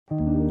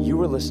You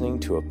are listening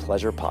to a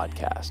pleasure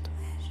podcast.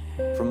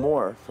 For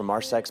more from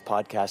our sex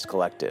podcast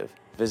collective,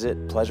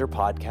 visit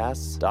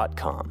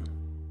pleasurepodcasts.com.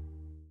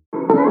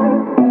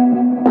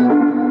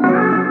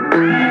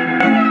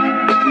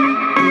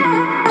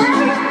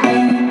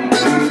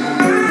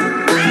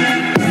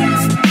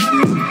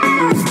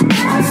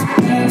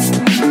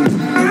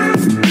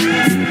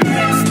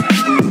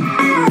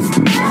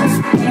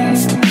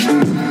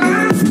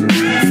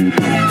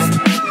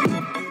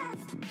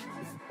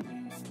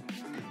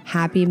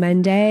 Happy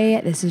Monday.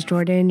 This is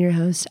Jordan, your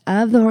host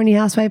of the Horny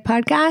Housewife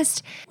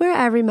podcast, where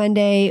every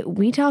Monday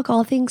we talk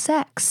all things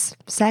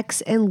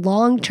sex and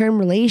long-term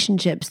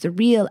relationships, the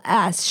real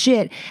ass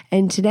shit.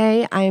 And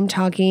today I am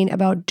talking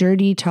about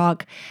dirty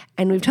talk.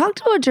 And we've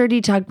talked about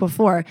dirty talk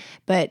before,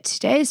 but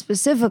today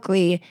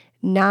specifically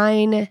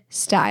 9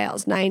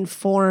 styles, 9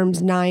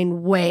 forms,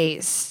 9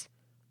 ways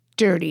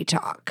dirty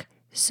talk.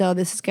 So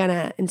this is going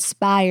to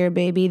inspire,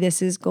 baby.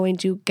 This is going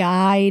to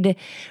guide.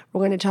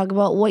 We're going to talk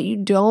about what you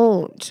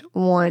don't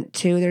want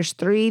to. There's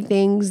 3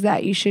 things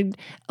that you should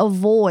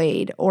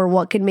avoid or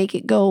what could make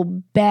it go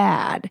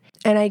bad.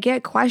 And I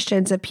get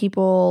questions of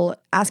people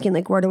asking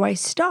like, where do I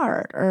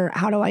start? Or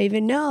how do I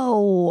even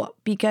know?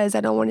 Because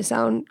I don't want to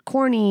sound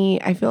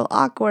corny. I feel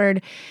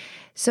awkward.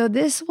 So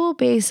this will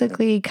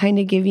basically kind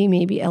of give you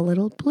maybe a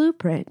little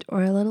blueprint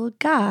or a little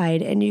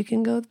guide, and you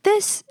can go,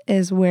 this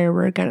is where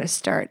we're going to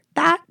start.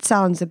 That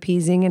sounds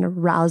appeasing and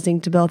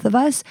arousing to both of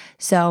us.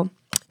 So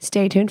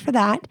stay tuned for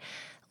that.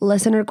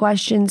 Listener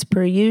questions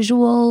per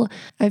usual.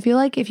 I feel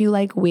like if you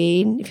like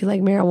weed, if you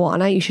like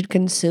marijuana, you should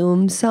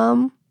consume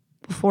some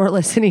before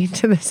listening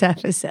to this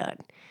episode.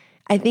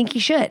 I think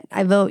you should.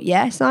 I vote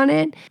yes on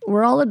it.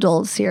 We're all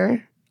adults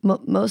here.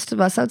 Most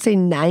of us, I'd say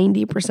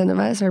 90% of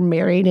us are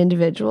married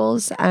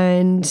individuals.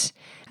 And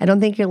I don't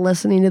think you're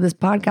listening to this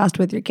podcast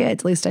with your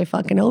kids. At least I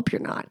fucking hope you're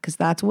not, because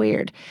that's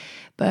weird.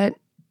 But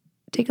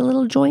take a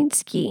little joint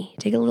ski,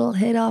 take a little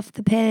hit off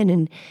the pen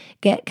and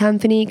get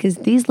comfy, because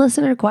these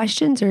listener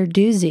questions are a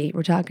doozy.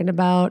 We're talking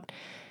about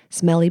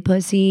smelly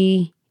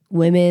pussy,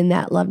 women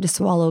that love to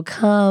swallow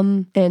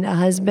cum, and a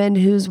husband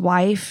whose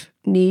wife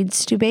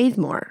needs to bathe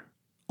more.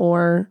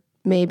 Or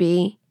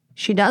maybe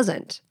she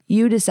doesn't.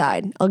 You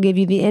decide. I'll give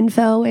you the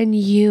info and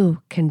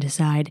you can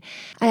decide.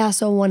 I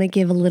also want to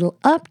give a little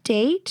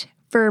update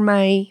for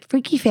my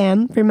freaky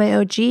fam, for my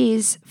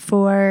OGs,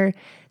 for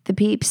the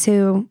peeps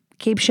who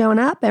keep showing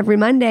up every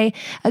Monday.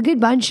 A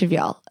good bunch of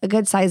y'all, a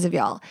good size of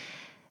y'all.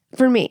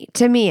 For me,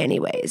 to me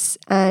anyways.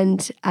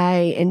 And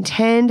I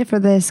intend for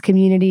this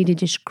community to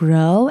just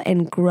grow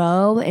and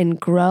grow and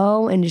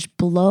grow and just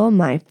blow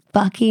my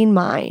fucking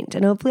mind.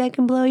 And hopefully I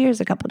can blow yours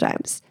a couple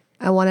times.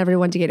 I want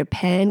everyone to get a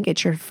pen,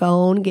 get your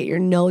phone, get your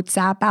notes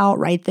app out,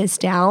 write this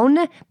down,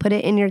 put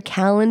it in your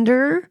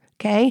calendar,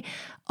 okay?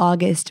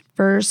 August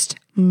 1st,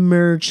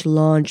 merch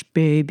launch,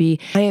 baby.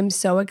 I am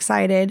so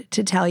excited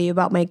to tell you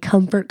about my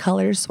Comfort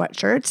Colors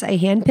sweatshirts. I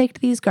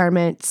handpicked these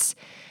garments.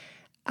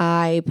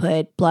 I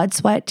put blood,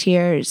 sweat,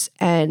 tears,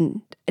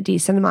 and a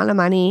decent amount of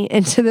money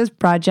into this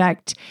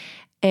project.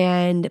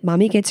 And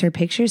mommy gets her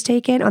pictures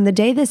taken. On the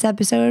day this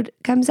episode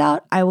comes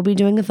out, I will be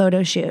doing a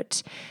photo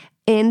shoot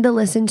in the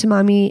Listen to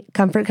Mommy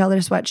Comfort Color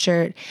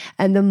sweatshirt,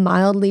 and the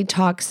mildly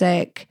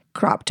toxic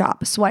crop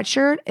top.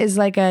 Sweatshirt is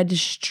like a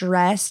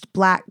distressed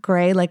black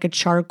gray, like a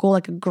charcoal,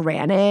 like a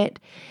granite,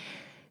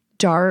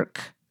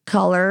 dark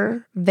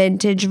color,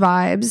 vintage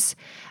vibes.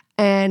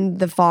 And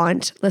the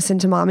font, Listen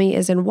to Mommy,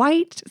 is in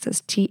white. It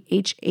says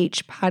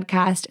THH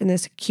podcast in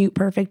this cute,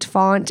 perfect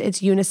font.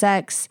 It's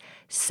unisex,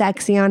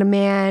 sexy on a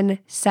man,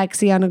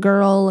 sexy on a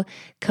girl.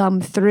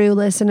 Come through,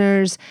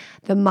 listeners.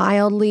 The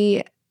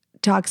mildly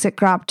toxic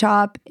crop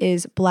top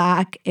is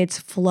black. It's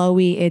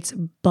flowy. It's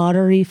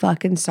buttery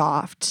fucking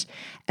soft.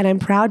 And I'm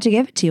proud to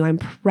give it to you. I'm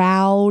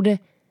proud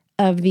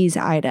of these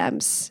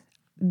items.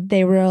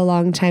 They were a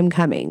long time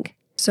coming.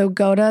 So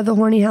go to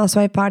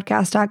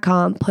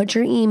thehornyhousewifepodcast.com, put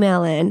your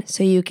email in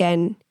so you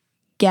can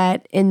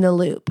get in the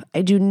loop.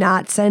 I do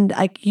not send,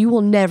 you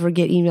will never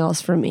get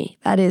emails from me.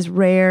 That is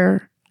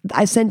rare.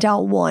 I sent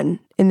out one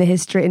in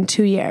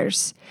 2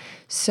 years.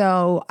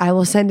 So I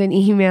will send an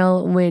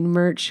email when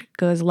merch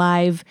goes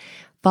live.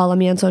 Follow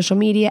me on social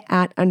media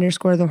at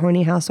 _ the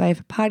Horny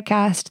Housewife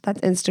podcast.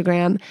 That's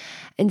Instagram.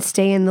 And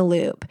stay in the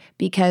loop,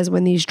 because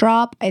when these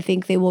drop, I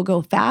think they will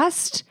go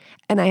fast.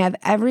 And I have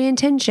every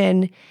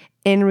intention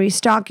in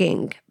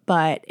restocking.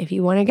 But if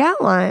you want to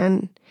get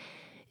one,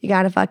 you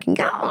got to fucking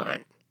get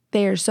one.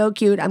 They are so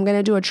cute. I'm going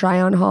to do a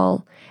try on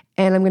haul,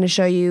 and I'm going to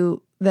show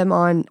you them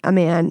on a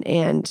man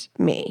and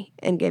me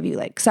and give you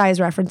like size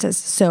references.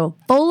 So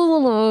follow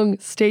along.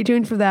 Stay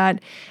tuned for that.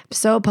 I'm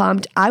so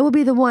pumped. I will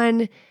be the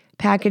one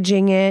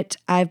packaging it.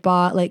 I've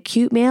bought like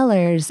cute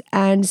mailers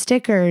and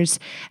stickers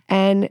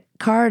and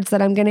cards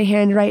that I'm going to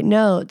handwrite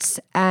notes.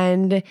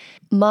 And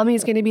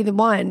mommy's going to be the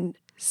one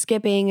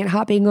skipping and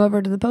hopping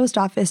over to the post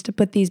office to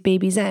put these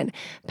babies in.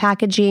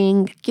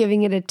 Packaging,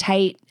 giving it a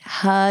tight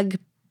hug,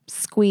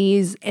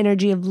 squeeze,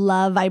 energy of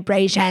love,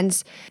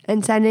 vibrations,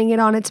 and sending it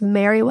on its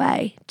merry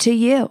way to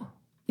you.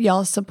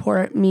 Y'all's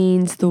support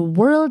means the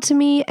world to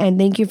me, and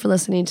thank you for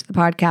listening to the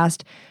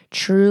podcast.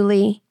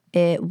 Truly,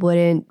 it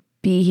wouldn't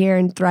be here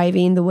and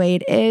thriving the way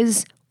it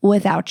is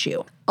without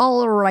you.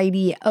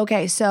 Alrighty.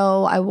 Okay,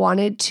 so I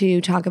wanted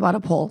to talk about a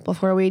poll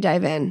before we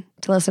dive in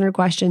to listener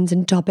questions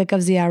and topic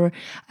of the hour.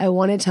 I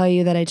want to tell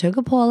you that I took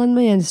a poll on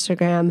my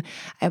Instagram.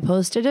 I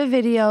posted a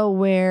video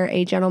where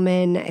a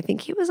gentleman, I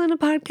think he was on a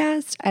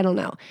podcast, I don't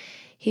know.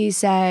 He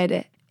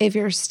said, if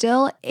you're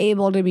still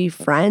able to be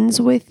friends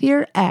with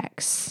your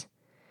ex,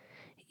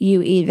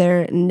 you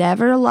either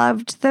never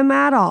loved them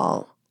at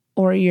all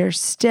or you're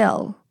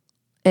still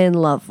in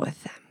love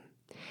with them.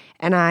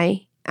 And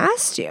I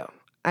asked you,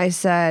 I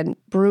said,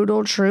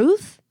 brutal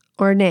truth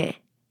or nah?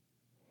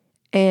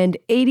 And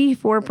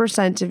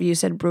 84% of you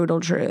said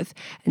brutal truth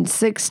and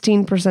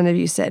 16% of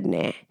you said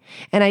nah.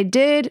 And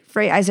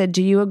I said,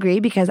 do you agree?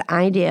 Because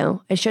I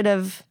do. I should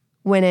have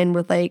went in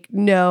with like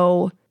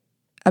no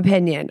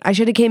opinion. I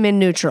should have came in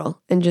neutral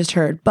and just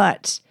heard.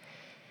 But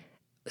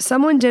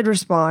someone did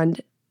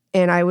respond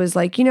and I was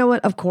like, you know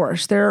what? Of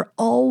course, there are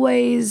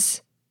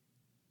always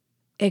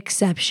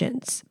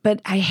exceptions.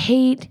 But I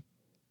hate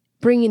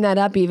bringing that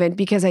up even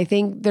because I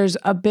think there's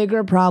a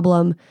bigger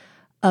problem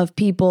of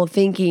people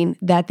thinking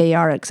that they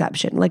are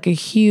exception, like a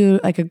huge,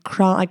 like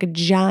a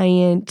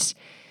giant,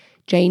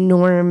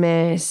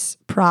 ginormous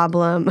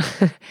problem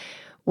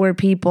where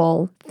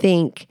people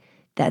think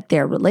that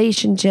their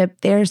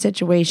relationship, their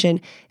situation,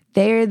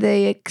 they're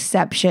the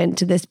exception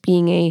to this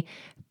being a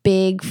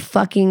big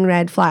fucking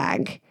red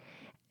flag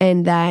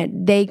and that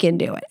they can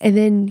do it. And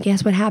then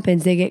guess what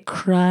happens? They get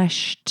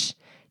crushed,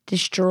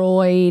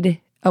 destroyed,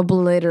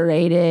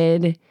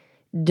 obliterated,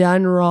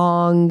 done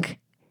wrong.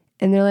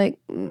 And they're like,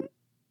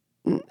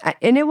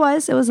 and it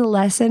was a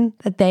lesson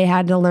that they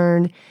had to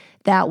learn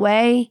that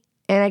way.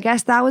 And I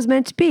guess that was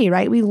meant to be,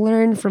 right? We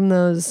learn from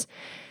those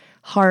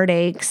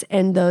heartaches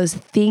and those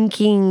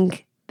thinking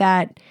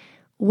that,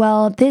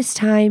 well, this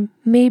time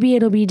maybe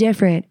it'll be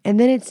different. And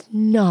then it's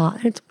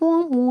not. It's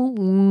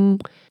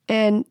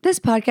and this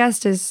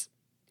podcast is,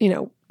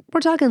 we're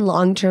talking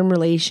long-term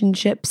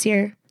relationships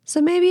here.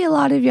 So maybe a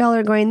lot of y'all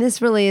are going,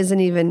 this really isn't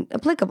even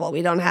applicable.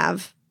 We don't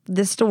have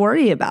this to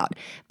worry about.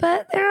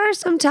 But there are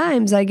some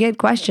times I get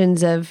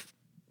questions of,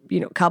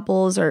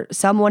 couples or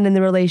someone in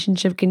the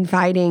relationship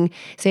confiding,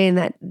 saying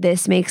that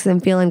this makes them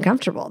feel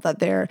uncomfortable, that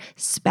their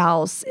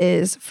spouse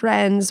is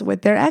friends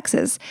with their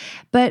exes.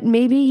 But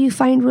maybe you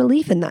find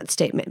relief in that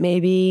statement.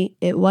 Maybe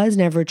it was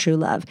never true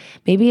love.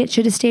 Maybe it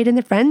should have stayed in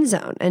the friend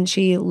zone and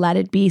she let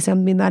it be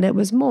something that it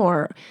was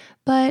more.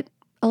 But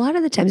a lot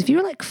of the times, if you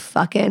were like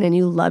fucking and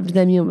you loved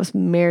them, you almost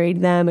married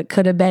them, it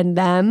could have been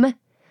them.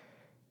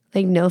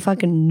 Like no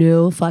fucking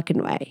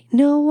way.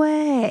 No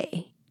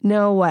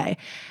way.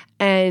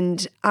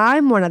 And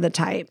I'm one of the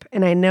type,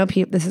 and I know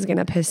this is going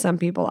to piss some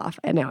people off,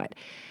 I know it,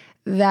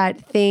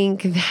 that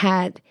think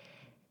that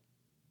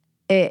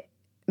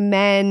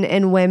men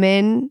and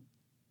women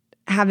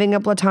having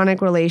a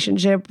platonic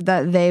relationship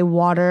that they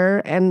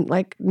water and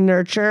like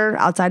nurture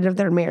outside of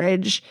their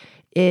marriage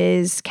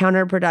is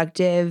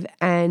counterproductive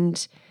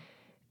and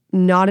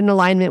not in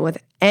alignment with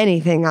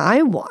anything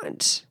I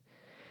want.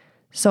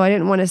 So I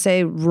didn't want to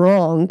say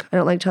wrong. I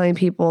don't like telling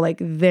people like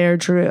their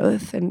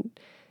truth. And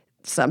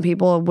some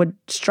people would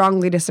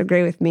strongly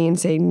disagree with me and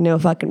say, no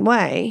fucking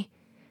way.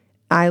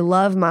 I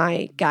love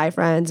my guy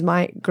friends,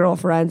 my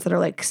girlfriends that are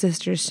like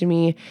sisters to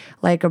me,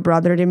 like a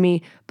brother to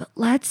me. But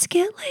let's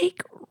get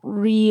like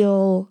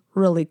real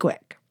really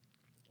quick.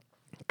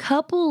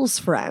 Couples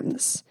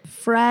friends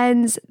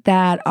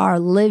that are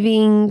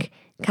living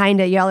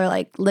y'all are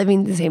like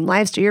living the same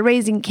lifestyle. You're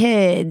raising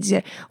kids,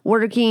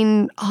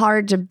 working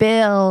hard to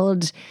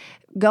build,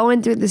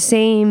 going through the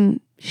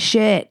same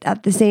shit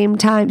at the same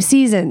time.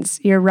 Seasons,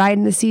 you're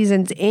riding the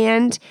seasons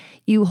and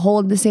you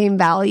hold the same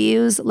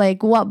values.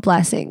 Like what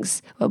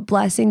blessings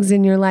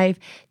in your life.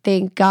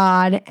 Thank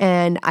God.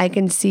 And I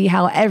can see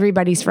how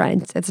everybody's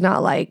friends. It's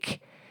not like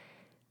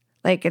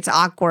it's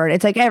awkward.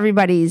 It's like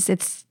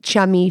it's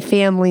chummy,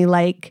 family,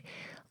 like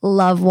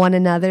love one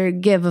another,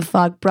 give a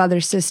fuck, brother,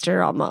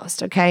 sister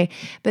almost, okay?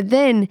 But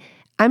then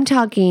I'm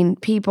talking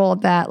people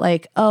that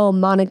like, oh,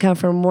 Monica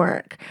from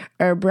work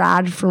or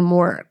Brad from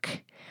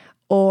work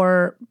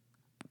or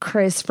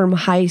Chris from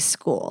high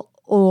school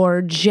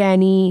or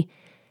Jenny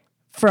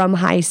from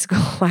high school.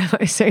 Why am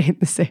I saying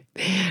the same?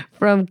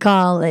 From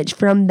college,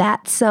 from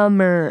that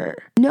summer.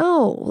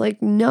 No,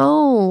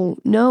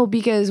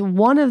 because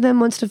one of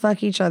them wants to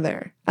fuck each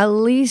other. At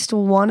least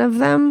one of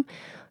them,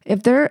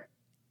 if there's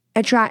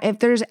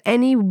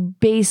any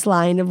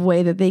baseline of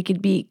way that they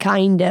could be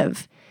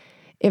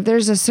if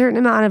there's a certain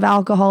amount of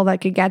alcohol that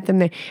could get them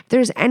there, if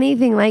there's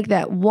anything like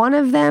that, one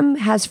of them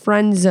has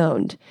friend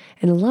zoned.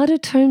 And a lot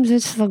of times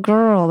it's the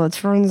girl that's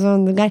friend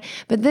zoned the guy.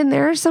 But then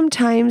there are some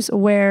times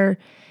where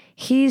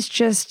he's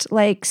just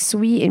like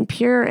sweet and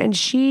pure and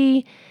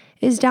she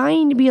is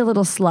dying to be a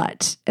little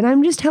slut. And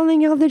I'm just telling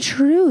y'all the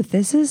truth.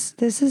 This is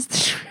the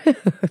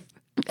truth.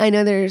 I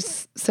know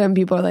there's some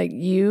people are like,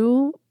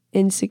 you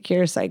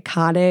insecure,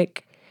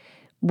 psychotic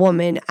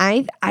woman.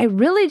 I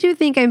really do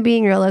think I'm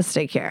being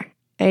realistic here.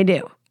 I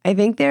do. I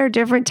think there are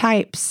different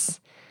types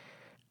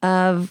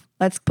of,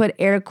 let's put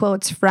air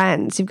quotes,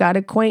 friends. You've got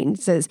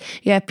acquaintances.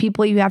 You have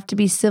people you have to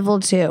be civil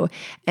to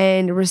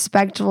and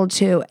respectful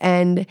to.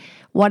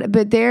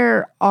 But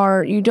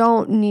you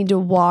don't need to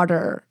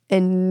water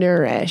and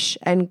nourish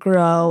and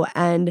grow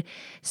and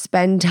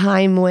spend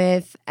time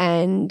with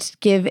and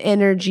give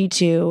energy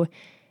to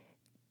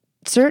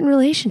certain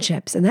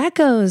relationships. And that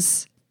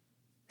goes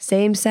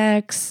same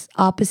sex,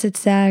 opposite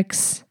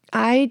sex.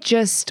 I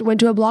just went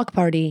to a block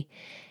party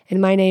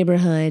in my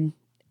neighborhood,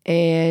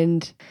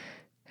 and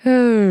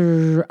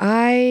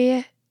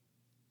I,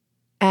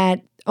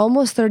 at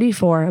almost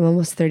 34, I'm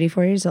almost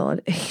 34 years old,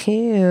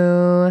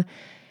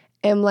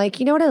 am like,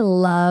 you know what I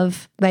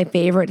love? My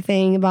favorite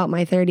thing about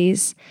my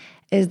 30s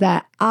is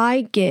that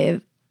I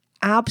give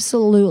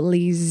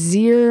absolutely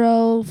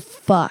zero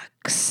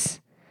fucks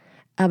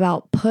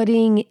about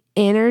putting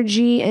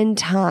energy and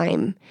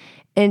time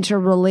into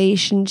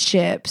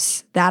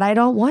relationships that I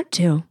don't want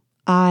to.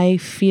 I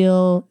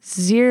feel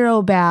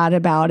zero bad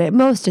about it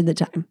most of the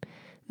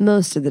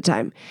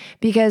time,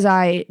 because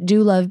I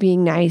do love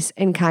being nice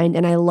and kind,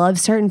 and I love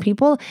certain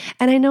people,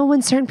 and I know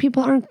when certain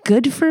people aren't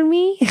good for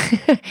me,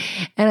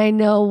 and I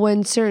know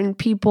when certain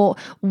people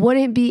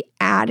wouldn't be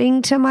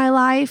adding to my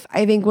life,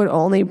 I think would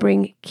only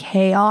bring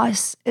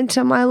chaos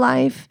into my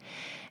life,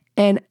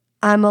 and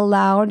I'm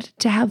allowed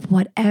to have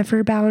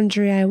whatever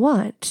boundary I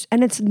want.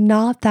 And it's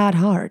not that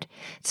hard.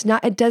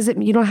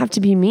 You don't have to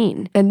be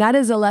mean. And that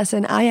is a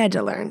lesson I had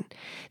to learn,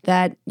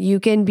 that you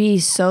can be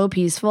so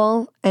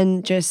peaceful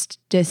and just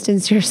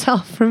distance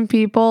yourself from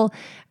people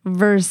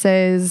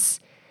versus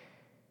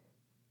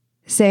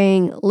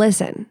saying,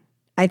 listen,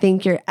 I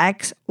think you're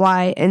X,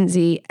 Y, and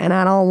Z, and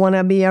I don't want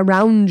to be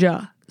around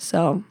you.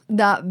 So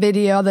that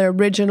video, the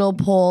original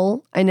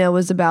poll, I know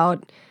was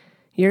about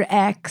your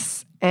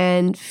ex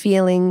and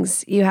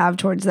feelings you have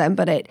towards them,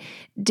 but it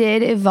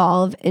did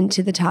evolve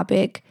into the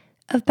topic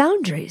of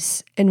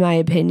boundaries, in my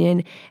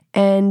opinion,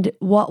 and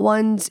what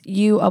ones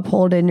you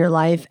uphold in your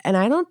life. And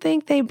I don't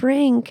think they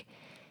bring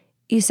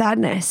you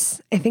sadness.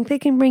 I think they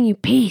can bring you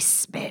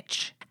peace,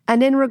 bitch.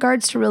 And in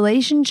regards to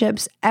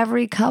relationships,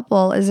 every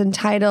couple is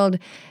entitled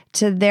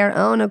to their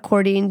own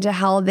according to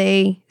how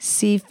they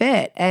see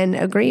fit and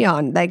agree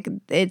on. Like,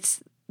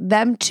 it's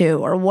them two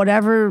or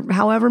whatever,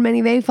 however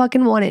many they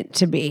fucking want it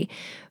to be.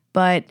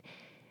 But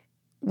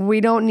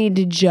we don't need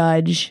to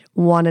judge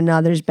one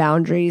another's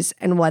boundaries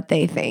and what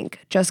they think,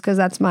 just because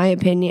that's my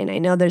opinion. I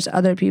know there's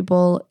other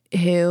people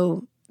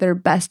who their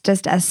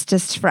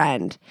bestest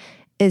friend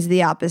is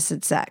the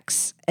opposite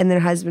sex and their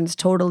husband's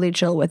totally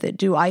chill with it.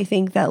 Do I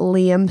think that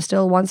Liam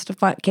still wants to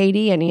fuck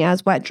Katie and he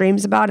has wet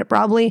dreams about it?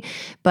 Probably.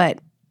 But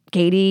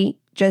Katie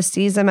just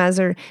sees him as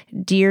her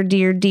dear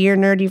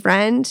nerdy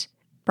friend?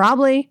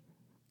 Probably.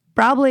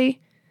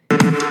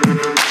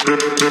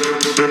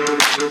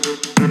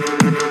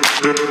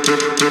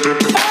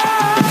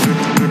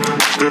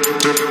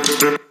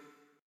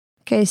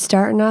 Okay,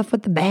 starting off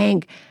with the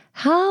bang.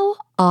 How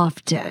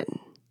often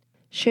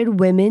should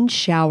women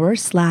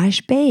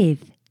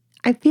shower/bathe?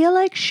 I feel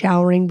like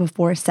showering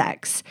before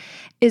sex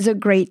is a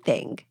great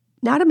thing.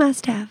 Not a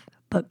must-have,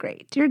 but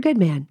great. You're a good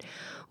man.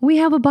 We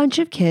have a bunch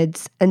of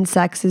kids, and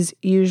sex is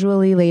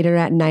usually later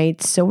at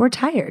night, so we're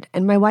tired,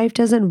 and my wife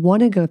doesn't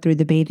want to go through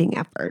the bathing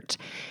effort.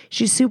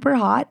 She's super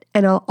hot,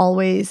 and I'll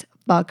always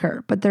fuck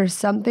her, but there's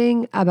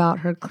something about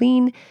her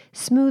clean,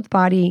 smooth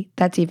body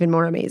that's even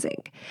more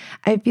amazing.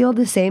 I feel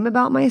the same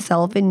about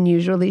myself and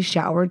usually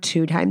shower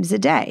 2 times a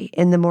day,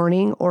 in the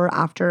morning or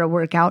after a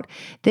workout,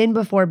 then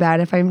before bed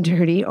if I'm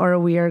dirty or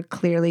we are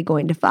clearly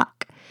going to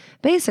fuck.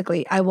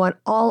 Basically, I want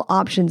all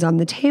options on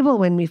the table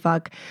when we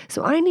fuck,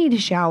 so I need a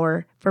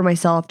shower for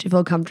myself to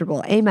feel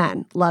comfortable.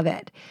 Amen. Love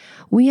it.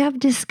 We have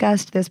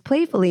discussed this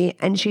playfully,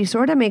 and she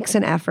sort of makes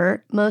an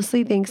effort,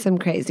 mostly thinks I'm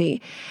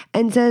crazy,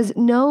 and says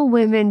no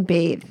women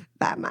bathe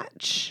that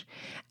much.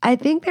 I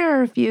think there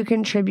are a few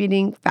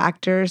contributing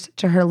factors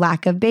to her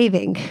lack of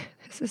bathing.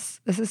 This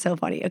is so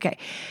funny. Okay.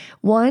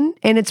 One,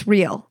 and it's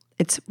real.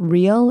 It's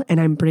real, and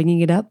I'm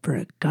bringing it up for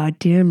a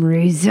goddamn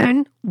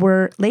reason.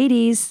 We're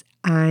ladies.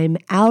 I'm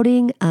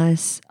outing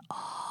us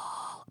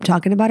all. I'm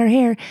talking about her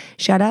hair.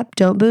 Shut up.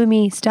 Don't boo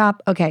me.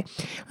 Stop. Okay,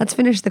 let's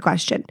finish the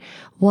question.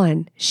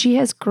 1, she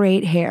has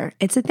great hair.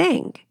 It's a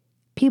thing.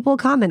 People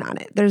comment on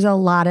it. There's a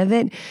lot of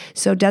it.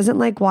 So doesn't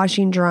like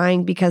washing,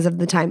 drying because of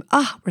the time.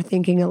 We're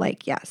thinking of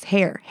like, yes,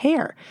 hair.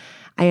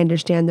 I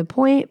understand the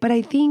point, but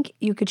I think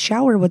you could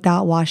shower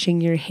without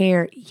washing your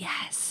hair.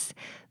 Yes,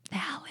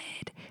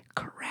 valid.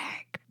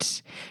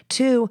 Correct.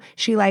 2,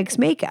 she likes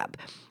makeup.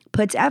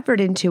 Puts effort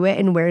into it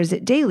and wears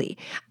it daily.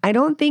 I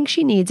don't think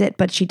she needs it,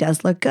 but she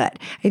does look good.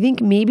 I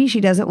think maybe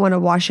she doesn't want to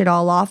wash it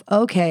all off.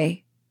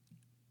 Okay,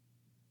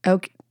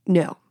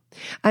 no.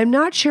 I'm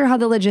not sure how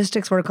the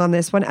logistics work on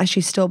this one, as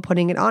she's still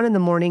putting it on in the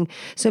morning.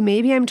 So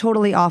maybe I'm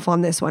totally off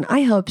on this one.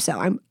 I hope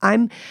so.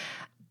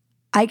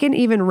 I can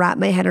even wrap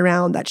my head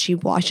around that she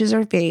washes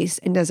her face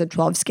and does a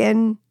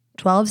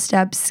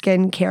 12-step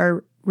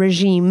skincare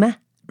regime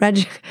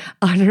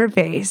on her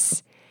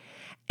face.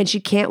 and she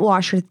can't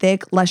wash her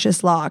thick,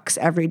 luscious locks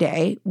every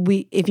day.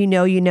 If you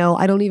know, you know.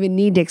 I don't even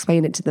need to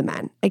explain it to the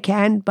men. I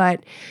can,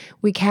 but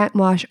we can't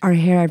wash our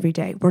hair every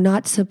day. We're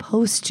not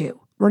supposed to.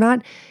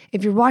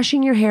 If you're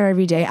washing your hair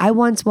every day, I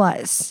once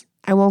was.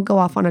 I won't go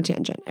off on a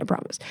tangent, I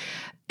promise.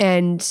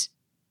 And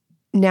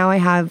now I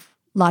have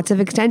lots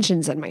of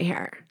extensions in my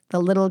hair. The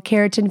little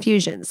keratin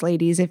fusions,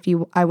 ladies,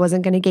 I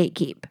wasn't going to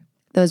gatekeep.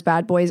 Those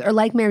bad boys are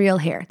like my real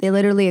hair.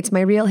 It's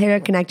my real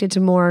hair connected to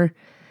more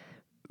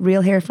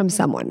real hair from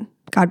someone.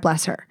 God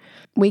bless her.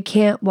 We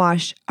can't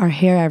wash our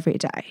hair every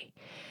day.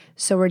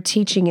 So we're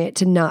teaching it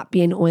to not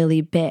be an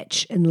oily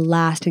bitch and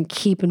last and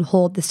keep and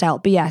hold the style.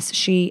 But yes,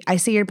 I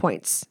see your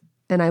points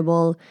and I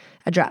will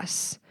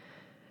address.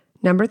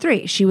 Number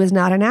 3, she was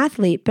not an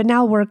athlete, but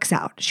now works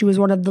out. She was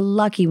one of the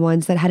lucky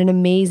ones that had an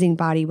amazing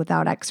body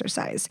without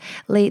exercise.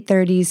 Late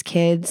 30s,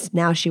 kids,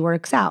 now she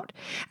works out.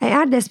 I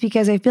add this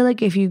because I feel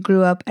like if you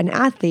grew up an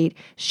athlete,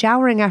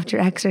 showering after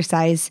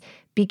exercise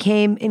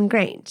became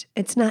ingrained.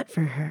 It's not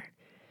for her.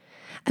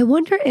 I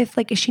wonder if,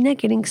 is she not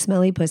getting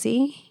smelly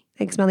pussy?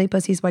 Like smelly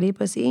pussy, sweaty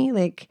pussy?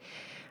 Like,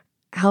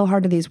 how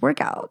hard are these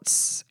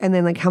workouts? And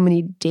then, how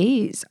many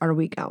days are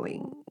we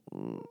going?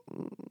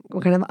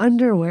 What kind of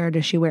underwear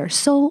does she wear?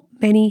 So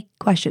many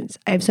questions.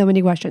 I have so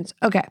many questions.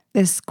 Okay,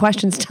 this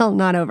question's still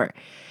not over.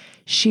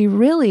 She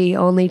really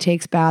only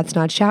takes baths,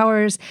 not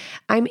showers.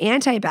 I'm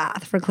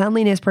anti-bath for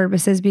cleanliness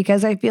purposes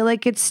because I feel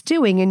like it's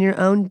stewing in your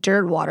own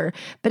dirt water.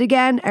 But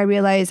again, I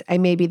realize I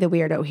may be the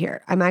weirdo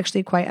here. I'm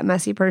actually quite a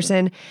messy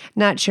person.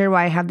 Not sure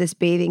why I have this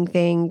bathing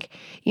thing.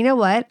 You know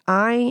what?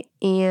 I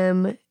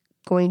am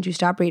going to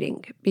stop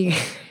reading.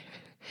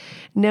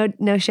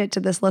 No shit to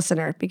this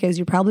listener because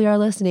you probably are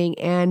listening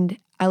and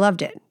I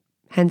loved it.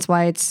 Hence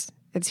why it's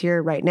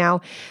here right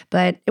now.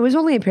 But it was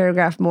only a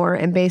paragraph more.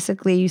 And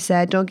basically you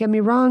said, don't get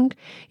me wrong,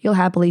 you'll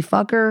happily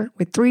fuck her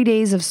with 3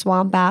 days of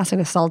swamp ass and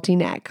a salty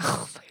neck.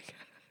 Oh my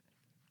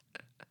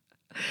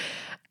God.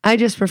 I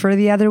just prefer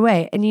the other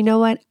way. And you know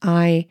what?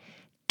 I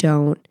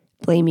don't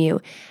blame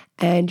you.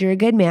 And you're a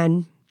good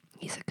man.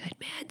 He's a good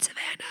man,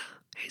 Savannah.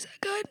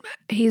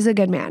 He's a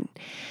good man.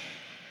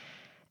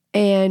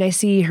 And I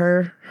see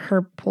her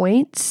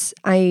points.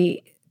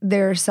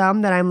 There are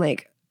some that I'm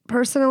like,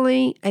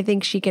 personally, I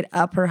think she could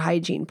up her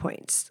hygiene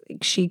points.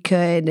 She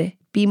could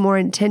be more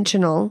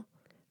intentional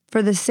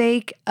for the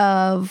sake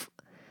of,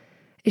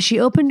 is she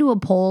open to a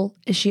poll?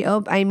 Is she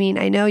open? I mean,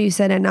 I know you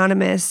said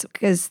anonymous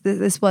because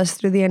this was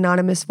through the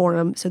anonymous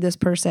forum. So this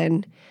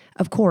person,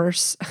 of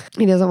course,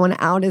 he doesn't want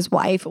to out his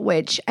wife,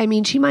 which, I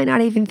mean, she might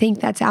not even think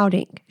that's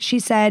outing. She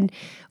said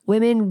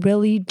women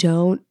really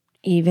don't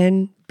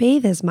even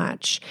bathe as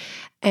much.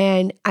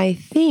 And I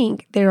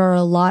think there are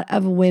a lot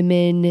of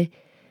women.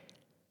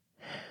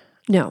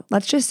 No,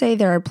 let's just say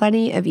there are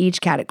plenty of each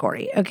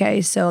category.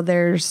 Okay, so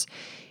there's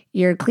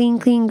your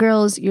clean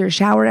girls, your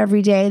shower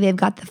every day. They've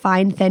got the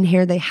fine, thin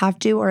hair they have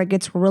to, or it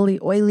gets really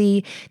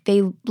oily.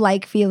 They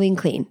like feeling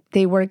clean.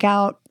 They work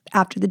out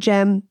after the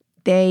gym.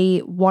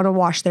 They want to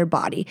wash their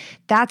body.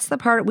 That's the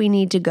part we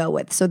need to go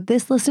with. So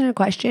this listener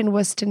question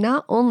was to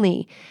not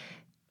only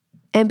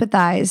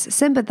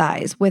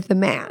sympathize with the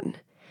man,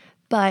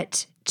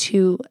 but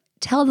to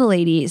tell the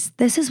ladies,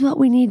 this is what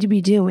we need to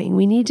be doing.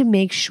 We need to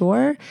make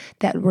sure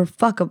that we're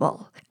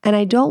fuckable. And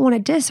I don't want to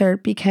diss her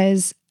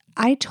because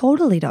I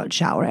totally don't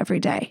shower every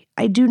day.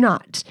 I do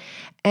not.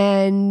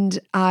 And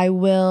I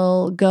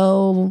will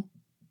go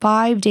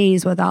 5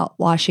 days without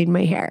washing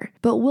my hair.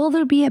 But will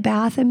there be a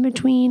bath in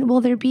between?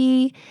 Will there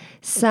be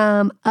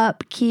some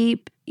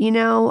upkeep?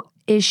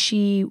 Is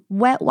she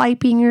wet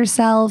wiping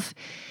herself?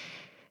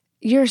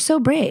 You're so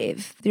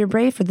brave. You're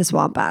brave for the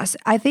swamp ass.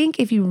 I think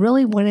if you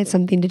really wanted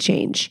something to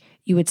change,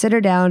 you would sit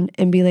her down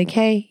and be like,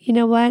 hey, you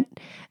know what?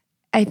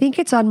 I think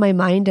it's on my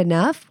mind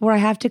enough where I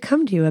have to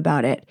come to you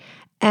about it.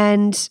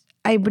 And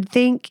I would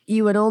think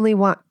you would only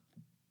want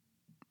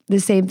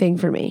the same thing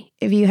for me.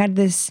 If you had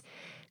this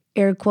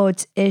air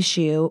quotes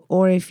issue,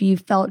 or if you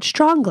felt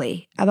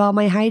strongly about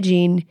my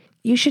hygiene,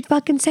 you should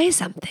fucking say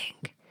something.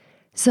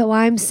 So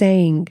I'm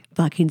saying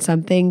fucking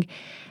something,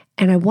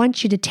 and I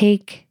want you to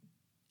take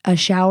a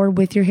shower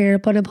with your hair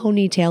up on a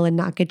ponytail and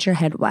not get your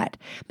head wet.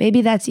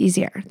 Maybe that's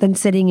easier than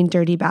sitting in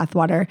dirty bath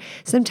water.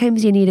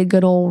 Sometimes you need a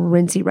good old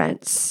rinsey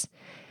rinse.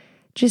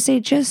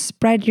 Just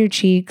spread your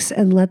cheeks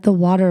and let the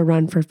water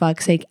run, for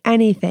fuck's sake.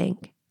 Anything.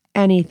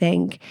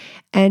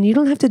 And you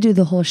don't have to do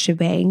the whole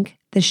shebang.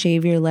 The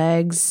shave your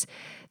legs,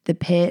 the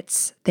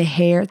pits, the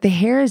hair. The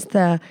hair is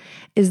the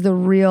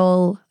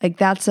real,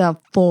 that's a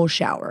full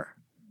shower.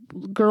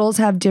 Girls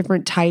have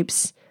different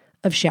types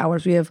of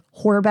showers. We have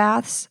whore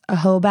baths, a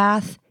hoe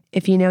bath.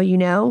 If you know, you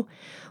know.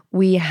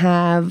 We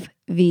have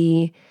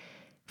the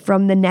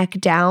from the neck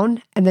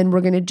down, and then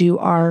we're going to do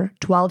our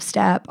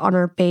 12-step on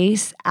our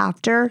face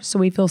after, so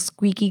we feel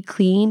squeaky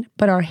clean,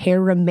 but our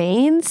hair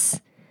remains.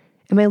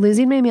 Am I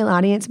losing my male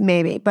audience?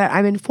 Maybe, but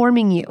I'm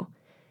informing you.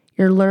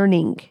 You're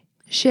learning.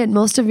 Shit,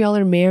 most of y'all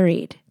are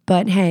married,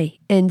 but hey,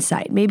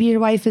 insight. Maybe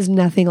your wife is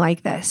nothing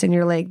like this, and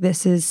you're like,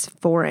 this is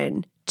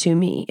foreign to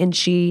me, and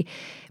she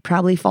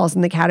probably falls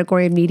in the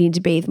category of needing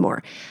to bathe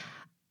more.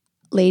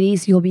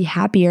 Ladies, you'll be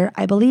happier.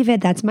 I believe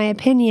it. That's my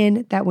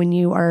opinion, that when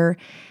you are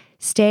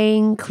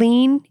staying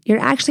clean, you're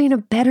actually in a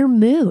better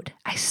mood.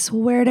 I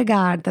swear to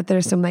God that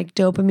there's some like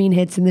dopamine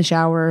hits in the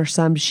shower or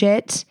some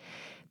shit.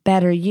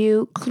 Better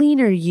you,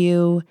 cleaner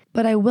you.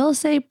 But I will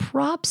say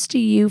props to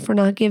you for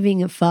not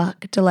giving a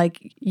fuck, to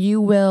like,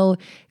 you will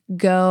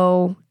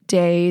go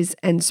days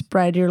and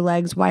spread your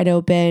legs wide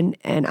open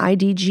and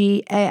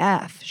IDG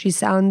AF. She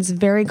sounds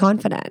very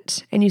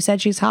confident. And you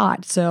said she's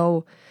hot.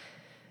 So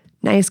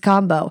nice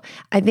combo.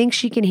 I think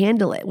she can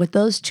handle it. With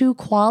those two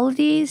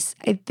qualities,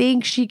 I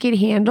think she can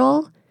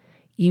handle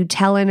you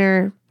telling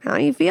her how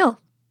you feel.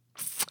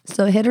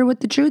 So hit her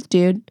with the truth,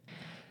 dude.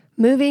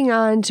 Moving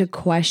on to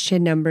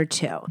question number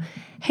 2.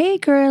 Hey,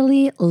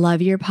 girly,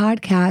 love your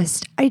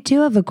podcast. I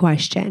do have a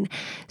question.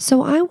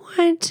 So I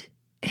want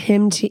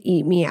him to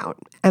eat me out.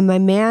 And my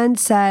man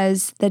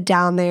says that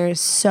down there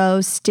is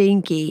so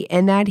stinky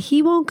and that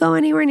he won't go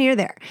anywhere near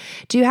there.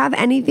 Do you have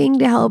anything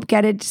to help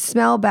get it to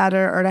smell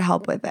better or to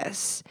help with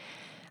this?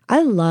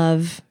 I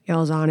love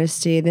y'all's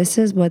honesty. This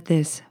is what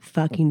this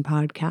fucking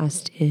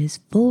podcast is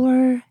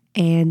for.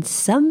 And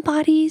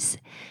somebody's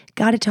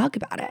got to talk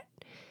about it.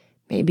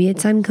 Maybe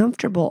it's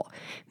uncomfortable.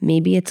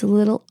 Maybe it's a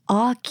little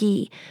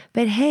awky.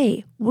 But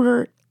hey,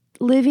 we're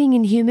living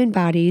in human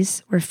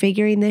bodies. We're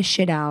figuring this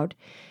shit out.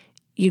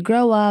 You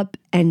grow up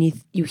and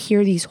you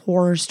hear these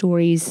horror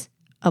stories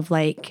of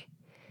like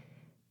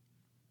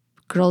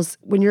girls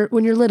when you're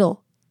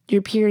little,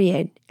 your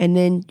period, and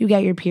then you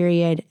get your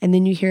period, and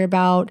then you hear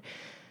about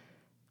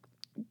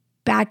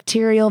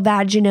bacterial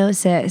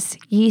vaginosis,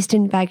 yeast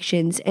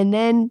infections, and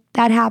then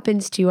that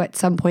happens to you at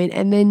some point,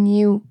 and then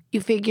you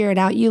figure it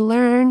out. You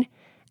learn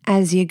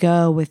as you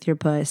go with your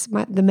puss.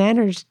 The men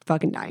are just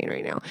fucking dying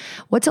right now.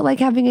 What's it like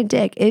having a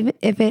dick?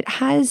 If it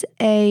has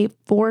a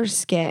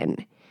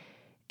foreskin,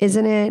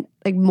 isn't it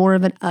like more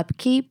of an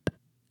upkeep?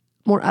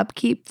 More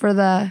upkeep for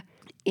the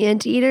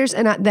anteaters?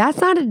 And that's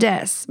not a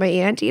diss. My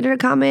anteater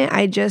comment,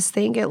 I just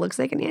think it looks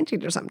like an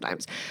anteater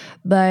sometimes.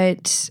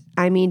 But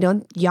I mean,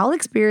 don't y'all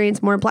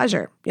experience more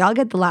pleasure? Y'all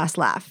get the last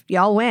laugh.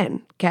 Y'all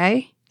win,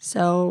 okay?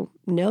 So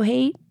no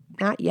hate,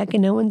 not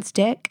yucking no one's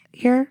dick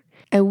here.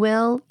 I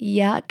will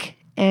yuck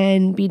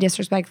and be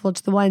disrespectful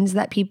to the ones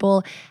that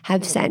people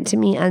have sent to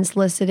me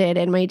unsolicited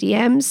in my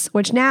DMs,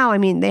 which now, I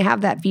mean, they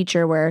have that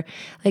feature where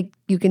like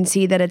you can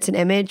see that it's an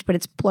image, but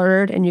it's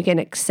blurred and you can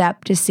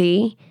accept to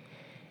see.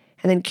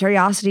 And then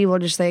curiosity will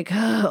just like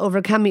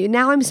overcome me.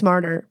 Now I'm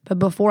smarter, but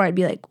before I'd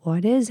be like,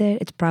 what is it?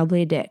 It's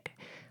probably a dick.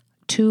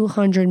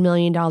 $200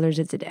 million,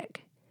 it's a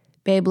dick.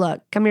 Babe,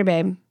 look, come here,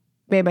 babe.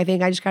 Babe, I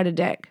think I just got a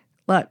dick.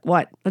 Look,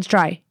 what? Let's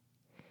try.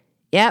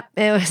 Yep,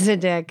 it was a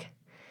dick.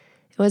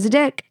 It was a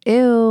dick.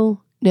 Ew.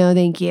 No,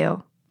 thank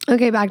you.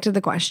 Okay, back to the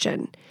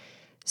question.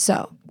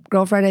 So,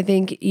 girlfriend, I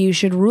think you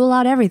should rule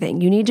out everything.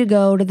 You need to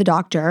go to the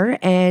doctor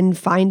and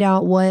find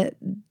out what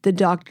the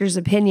doctor's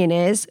opinion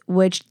is,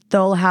 which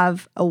they'll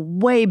have a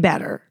way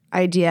better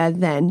idea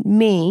than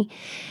me.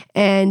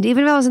 And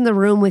even if I was in the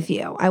room with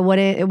you, it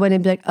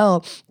wouldn't be like,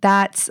 oh,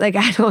 that's like,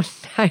 I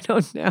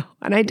don't know.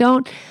 And I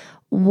don't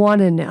want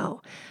to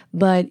know.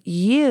 But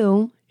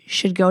you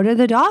should go to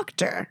the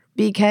doctor,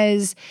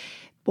 because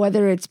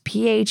whether it's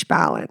pH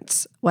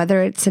balance,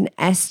 whether it's an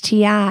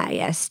STI,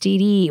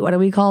 STD, what do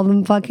we call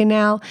them fucking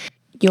now?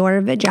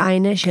 Your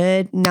vagina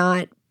should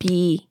not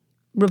be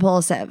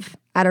repulsive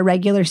at a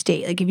regular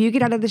state. Like if you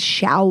get out of the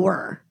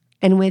shower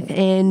and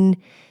within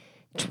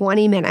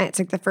 20 minutes,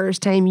 like the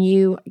first time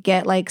you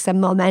get like some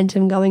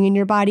momentum going in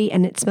your body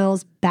and it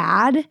smells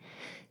bad,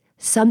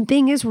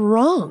 something is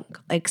wrong.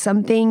 Like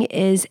something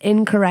is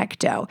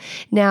incorrecto.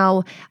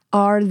 Now,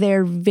 are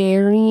there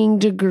varying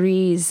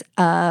degrees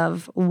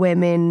of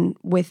women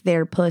with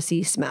their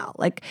pussy smell?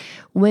 Like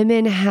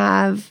women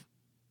have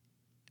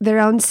their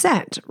own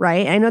scent,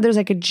 right? I know there's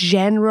like a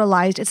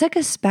generalized, it's like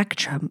a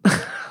spectrum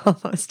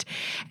almost.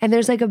 And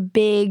there's like a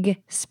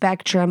big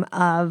spectrum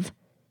of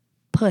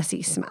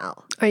pussy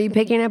smell. Are you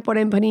picking up what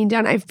I'm putting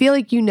down? I feel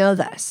like you know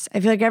this.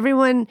 I feel like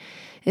everyone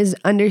is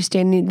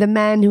understanding. The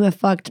men who have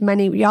fucked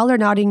many, y'all are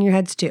nodding your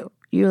heads too.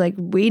 You're like,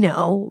 we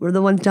know. We're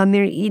the ones down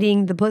there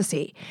eating the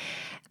pussy.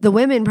 The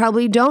women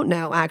probably don't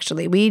know,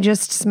 actually. We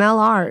just smell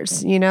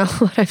ours. You know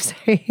what I'm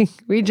saying?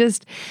 We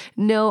just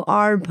know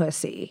our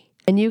pussy.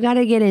 And you got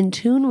to get in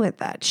tune with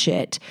that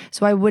shit.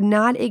 So I would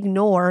not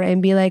ignore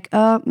and be like,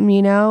 oh,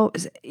 you know,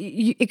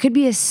 it could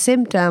be a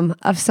symptom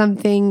of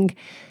something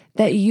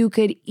that you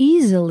could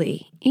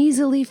easily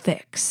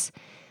fix.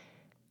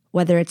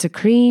 Whether it's a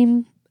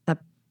cream, a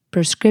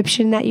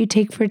prescription that you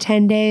take for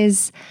 10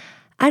 days,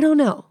 I don't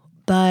know.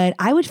 But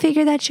I would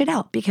figure that shit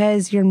out,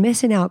 because you're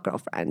missing out,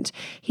 girlfriend.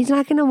 He's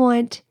not going to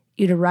want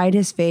you to ride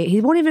his fate.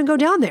 He won't even go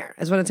down there,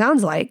 is what it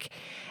sounds like.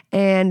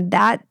 And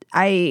that,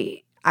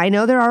 I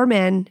know there are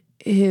men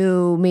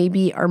who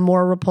maybe are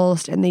more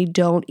repulsed and they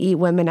don't eat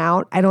women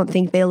out. I don't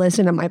think they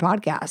listen to my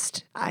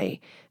podcast. I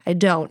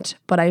don't.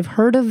 But I've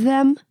heard of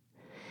them.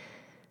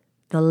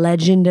 The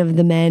legend of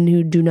the men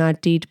who do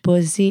not eat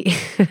pussy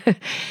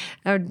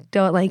or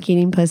don't like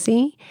eating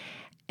pussy.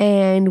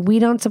 And we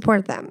don't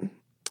support them.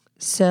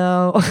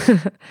 So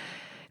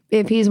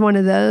if he's one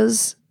of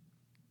those,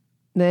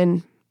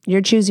 then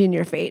you're choosing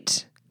your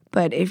fate.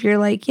 But if you're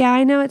like, yeah,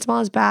 I know it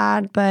smells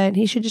bad, but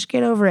he should just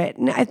get over it,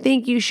 I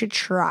think you should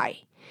try.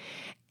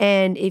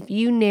 And if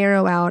you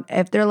narrow out,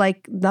 if they're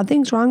like,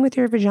 nothing's wrong with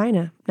your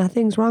vagina,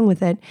 nothing's wrong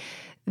with it,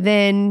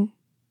 then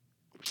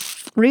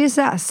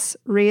reassess.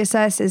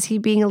 Reassess, is he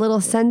being a little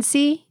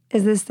sensy?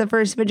 Is this the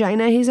first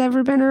vagina he's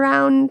ever been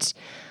around?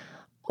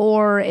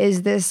 Or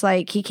is this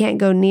like he can't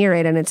go near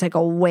it and it's like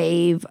a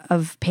wave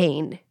of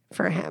pain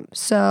for him?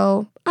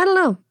 So I don't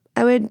know.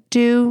 I would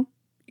do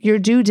your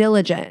due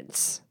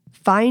diligence.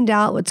 Find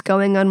out what's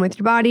going on with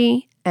your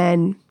body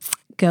and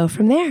go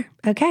from there.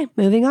 Okay,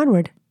 moving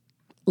onward.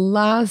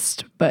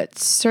 Last but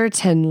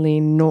certainly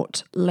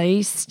not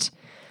least,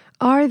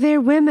 are there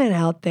women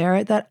out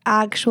there that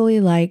actually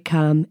like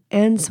cum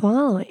and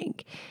swallowing?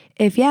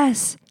 If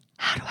yes,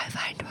 how do I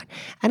find one?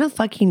 I don't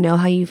fucking know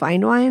how you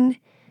find one.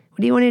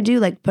 What do you want to do?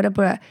 Like put up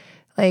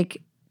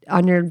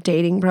on your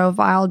dating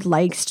profile,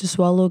 likes to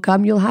swallow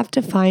cum? You'll have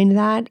to find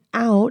that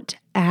out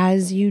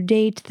as you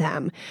date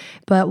them.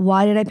 But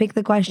why did I pick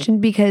the question?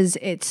 Because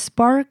it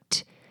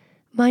sparked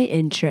my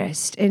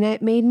interest and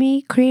it made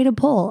me create a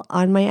poll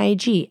on my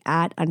IG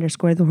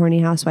 @_ the Horny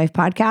Housewife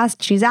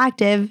podcast. She's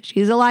active.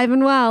 She's alive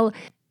and well.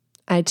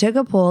 I took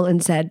a poll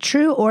and said,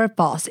 true or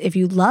false, if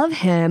you love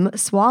him,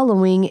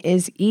 swallowing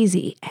is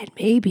easy and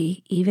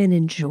maybe even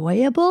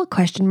enjoyable? ?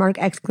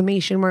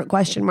 Exclamation mark,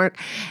 question mark,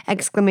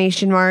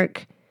 exclamation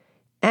mark.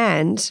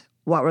 And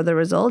what were the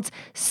results?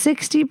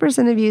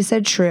 60% of you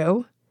said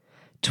true,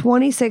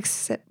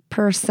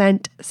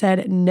 26%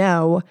 said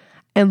no,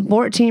 and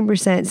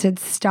 14% said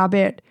stop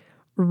it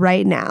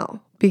right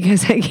now,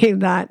 because I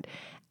gave that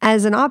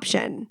as an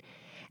option.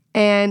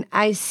 And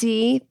I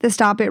see the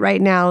stop it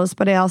right nows,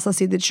 but I also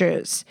see the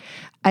truths.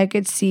 I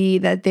could see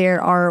that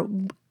there are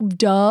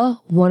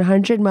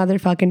 100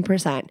 motherfucking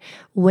 %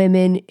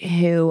 women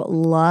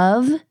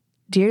who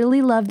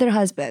dearly love their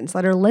husbands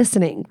that are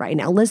listening right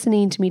now,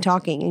 listening to me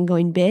talking and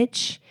going,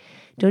 bitch,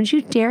 don't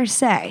you dare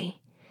say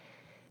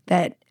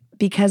that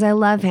because I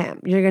love him,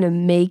 you're going to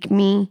make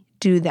me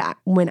do that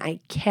when I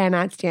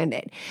cannot stand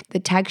it. The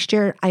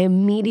texture, I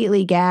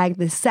immediately gag.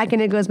 The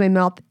second it goes in my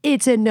mouth,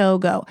 it's a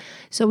no-go.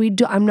 So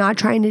I'm not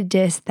trying to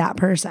diss that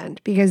person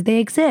because they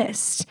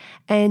exist,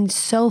 and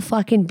so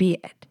fucking be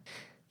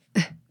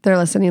it. They're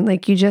listening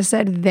like you just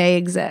said they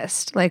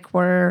exist. Like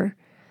we're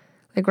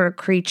a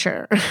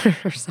creature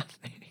or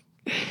something.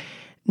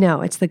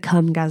 No, it's the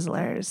cum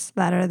guzzlers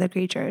that are the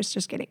creatures.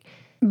 Just kidding.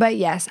 But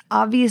yes,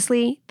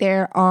 obviously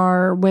there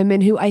are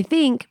women who, I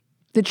think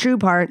the true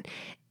part,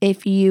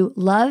 if you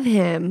love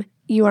him,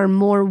 you are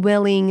more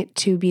willing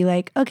to be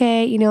like,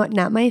 okay, you know what,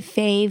 not my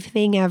fave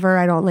thing ever.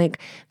 I don't like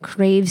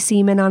crave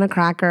semen on a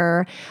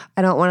cracker.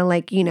 I don't want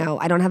to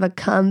I don't have a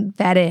cum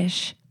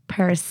fetish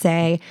per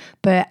se,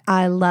 but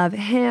I love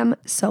him,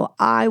 so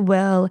I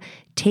will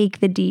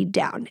take the deed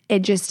down. It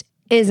just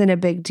isn't a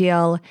big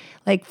deal.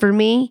 Like for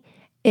me,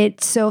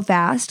 it's so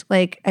fast.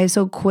 Like I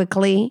so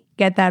quickly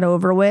get that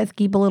over with.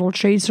 Keep a little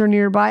chaser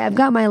nearby. I've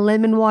got my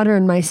lemon water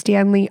and my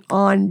Stanley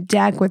on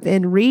deck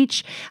within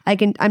reach.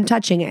 I'm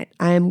touching it.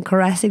 I'm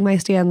caressing my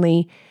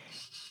Stanley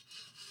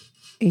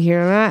here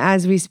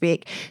as we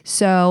speak.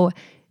 So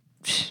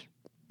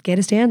get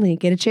a Stanley,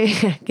 get a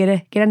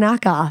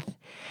knockoff,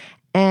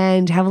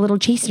 and have a little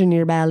chaser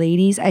nearby,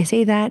 ladies. I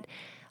say that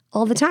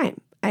all the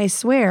time. I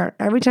swear,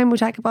 every time we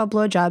talk about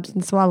blowjobs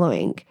and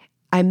swallowing,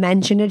 I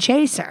mention a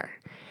chaser.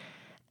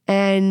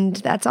 And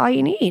that's all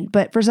you need.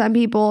 But for some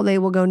people, they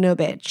will go, no,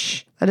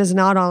 bitch. That is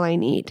not all I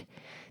need.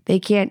 They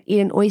can't eat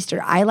an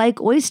oyster. I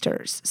like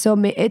oysters. So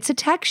it's a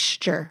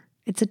texture.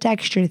 It's a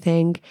texture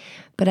thing.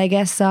 But I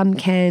guess some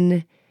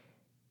can,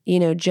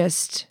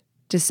 just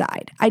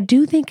decide. I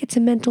do think it's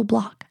a mental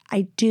block.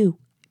 I do.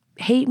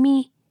 Hate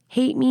me.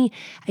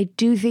 I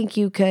do think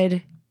you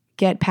could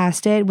get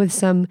past it with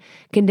some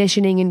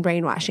conditioning and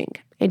brainwashing.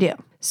 I do.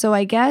 So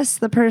I guess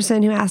the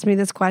person who asked me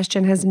this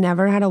question has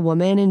never had a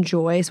woman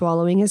enjoy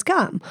swallowing his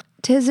cum.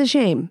 'Tis a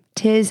shame.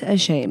 'Tis a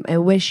shame. I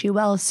wish you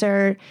well,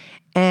 sir.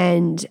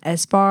 And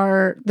as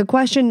far the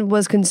question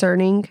was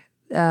concerning,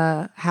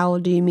 how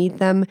do you meet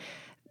them?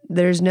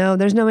 There's no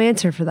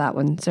answer for that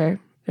one, sir.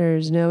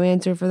 There's no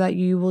answer for that.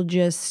 You will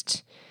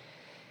just,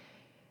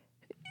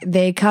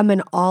 they come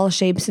in all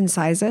shapes and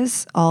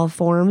sizes, all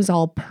forms,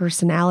 all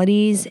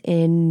personalities,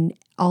 in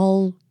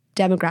all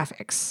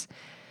demographics.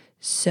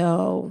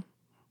 So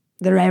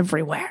they're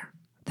everywhere.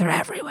 They're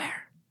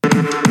everywhere.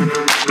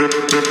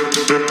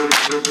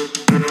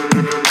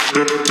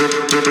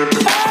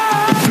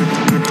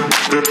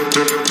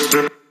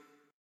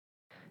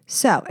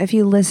 So if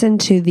you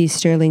listened to the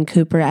Sterling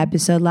Cooper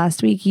episode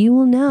last week, you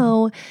will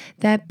know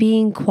that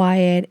being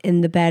quiet in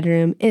the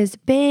bedroom is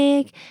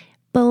big,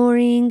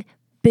 boring,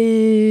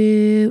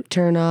 boo,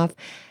 turn off.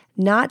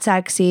 Not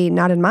sexy,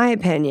 not in my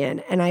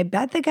opinion. And I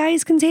bet the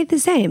guys can say the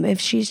same. If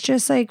she's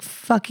just like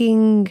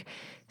fucking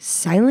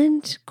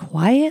silent,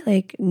 quiet,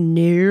 like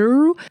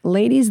no.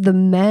 Ladies, the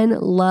men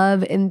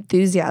love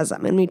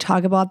enthusiasm, and we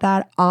talk about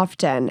that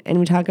often. And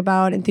we talk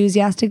about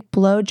enthusiastic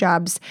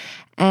blowjobs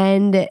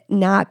and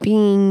not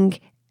being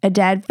a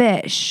dead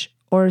fish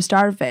or a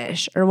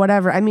starfish or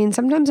whatever. I mean,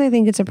 sometimes I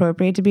think it's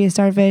appropriate to be a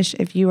starfish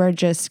if you are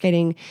just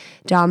getting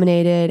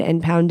dominated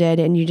and pounded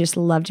and you just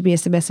love to be a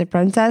submissive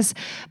princess.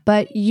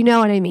 But you know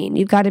what I mean.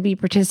 You've got to be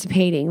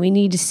participating. We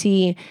need to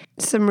see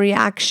some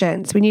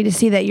reactions. We need to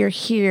see that you're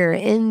here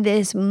in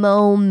this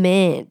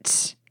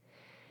moment.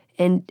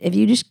 And if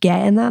you just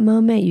get in that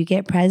moment, you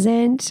get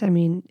present, I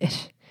mean,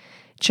 it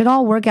should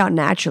all work out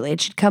naturally.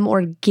 It should come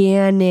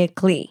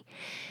organically.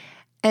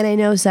 And I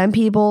know some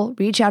people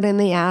reach out and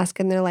they ask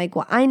and they're like,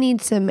 well, I need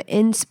some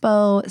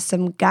inspo,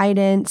 some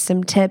guidance,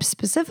 some tips.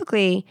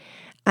 Specifically,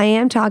 I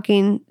am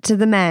talking to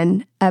the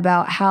men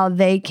about how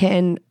they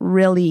can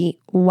really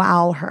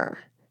wow her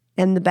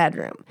in the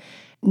bedroom.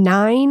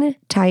 9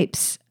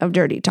 types of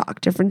dirty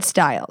talk, different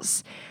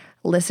styles.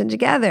 Listen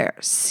together.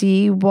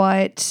 See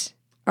what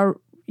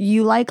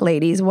you like,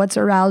 ladies. What's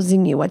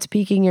arousing you? What's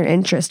piquing your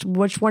interest?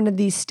 Which one of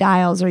these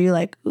styles are you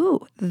like,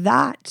 ooh,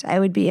 that I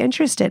would be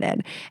interested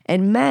in?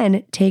 And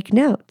men, take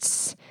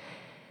notes.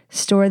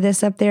 Store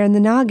this up there in the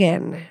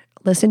noggin.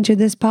 Listen to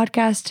this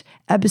podcast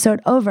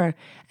episode over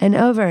and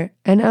over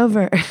and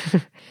over.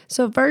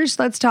 So first,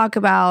 let's talk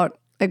about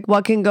like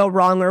what can go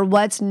wrong or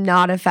what's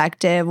not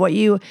effective, what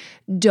you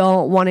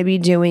don't want to be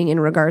doing in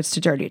regards to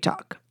dirty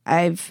talk.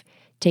 I've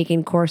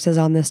taken courses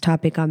on this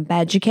topic on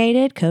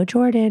Beducated, Coach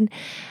Jordan.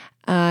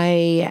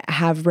 I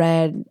have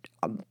read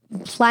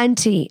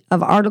plenty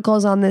of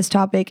articles on this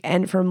topic,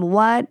 and from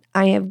what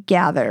I have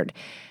gathered,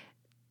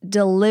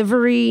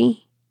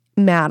 delivery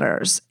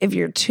matters. If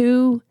you're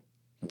too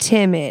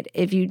timid,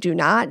 if you do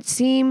not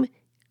seem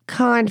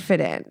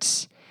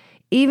confident,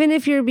 even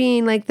if you're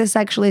being like the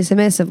sexually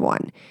submissive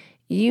one,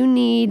 you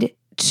need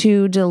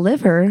to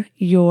deliver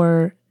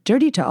your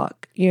dirty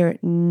talk, your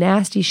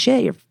nasty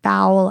shit, your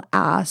foul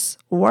ass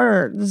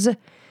words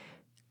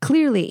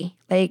clearly,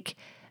 like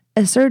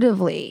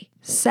assertively,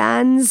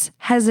 sans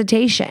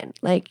hesitation,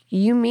 like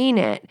you mean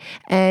it.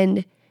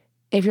 And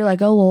if you're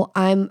like, oh, well,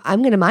 I'm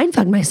going to mind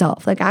fuck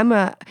myself. Like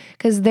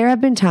because there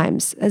have been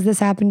times, has this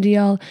happened to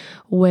y'all,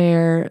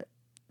 where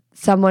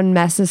someone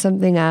messes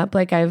something up?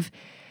 Like I'm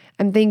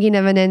thinking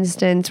of an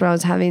instance where I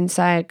was having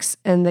sex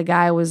and the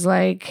guy was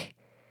like,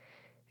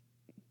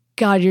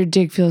 God, your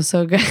dick feels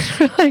so good.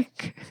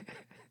 Like,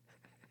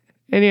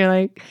 and you're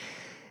like,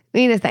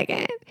 wait a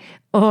second.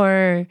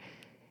 Or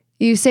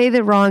you say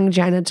the wrong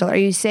genital, or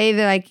you say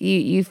that like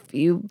you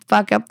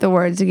fuck up the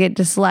words, you get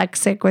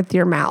dyslexic with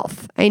your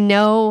mouth. I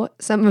know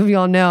some of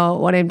y'all know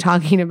what I'm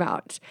talking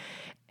about.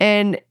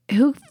 And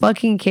who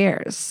fucking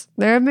cares?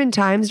 There have been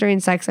times during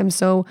sex I'm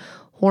so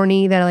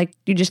horny that like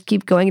you just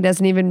keep going, it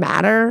doesn't even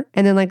matter.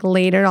 And then like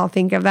later I'll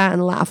think of that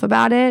and laugh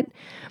about it.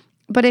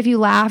 But if you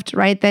laughed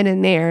right then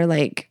and there,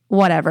 like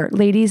whatever.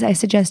 Ladies, I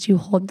suggest you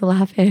hold the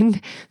laugh in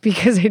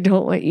because I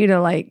don't want you to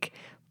like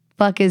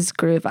fuck his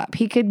groove up.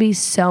 He could be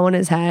so in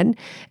his head,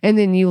 and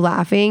then you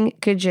laughing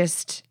could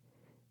just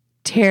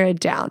tear it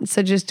down.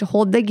 So just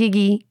hold the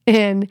giggy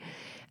in,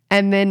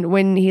 and then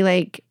when he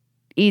like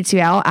eats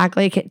you out, act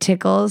like it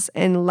tickles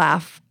and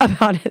laugh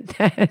about it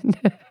then.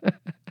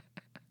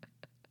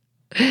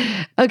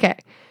 Okay,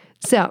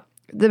 so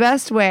the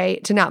best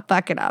way to not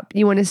fuck it up,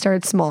 you want to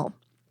start small.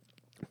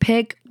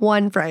 Pick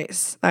one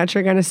phrase that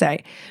you're going to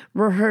say.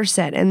 Rehearse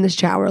it in the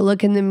shower.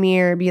 Look in the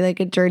mirror. Be like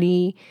a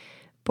dirty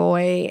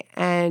boy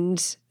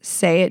and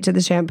say it to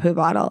the shampoo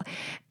bottle.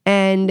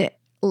 And,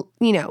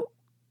 you know,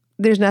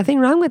 there's nothing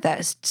wrong with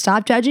this.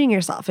 Stop judging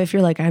yourself. If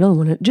you're like, I don't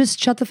want to, just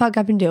shut the fuck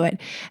up and do it.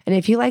 And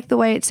if you like the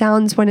way it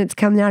sounds when it's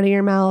coming out of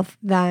your mouth,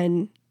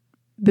 then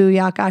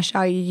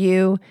booyakasha,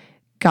 you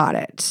got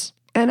it.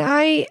 And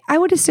I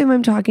would assume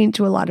I'm talking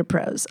to a lot of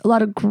pros, a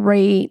lot of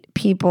great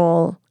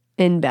people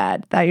in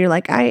bed that you're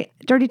like,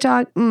 dirty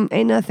talk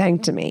ain't nothing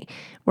to me.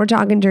 We're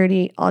talking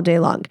dirty all day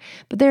long.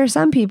 But there are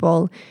some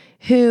people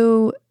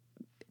who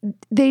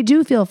they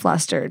do feel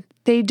flustered.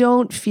 They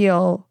don't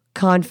feel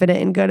confident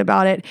and good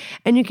about it.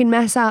 And you can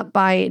mess up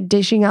by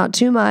dishing out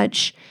too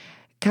much,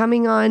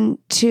 coming on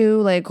to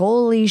like,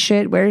 holy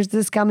shit, where's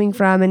this coming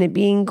from? And it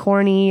being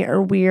corny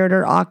or weird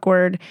or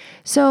awkward.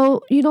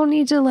 So you don't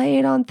need to lay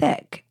it on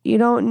thick. You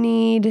don't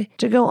need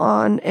to go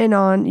on and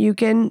on. You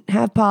can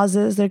have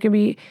pauses. There can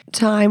be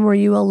time where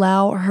you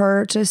allow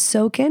her to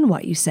soak in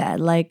what you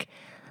said. Like,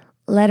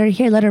 let her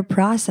hear, let her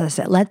process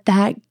it. Let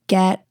that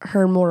get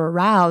her more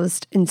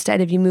aroused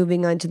instead of you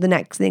moving on to the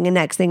next thing and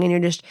next thing, and you're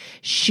just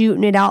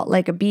shooting it out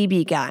like a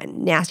BB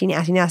gun. Nasty,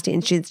 nasty, nasty.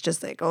 And she's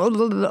just like,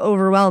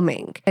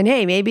 overwhelming. And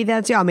hey, maybe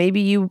that's y'all.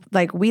 Maybe you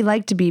like, we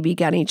like to BB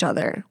gun each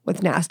other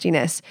with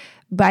nastiness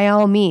by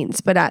all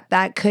means. But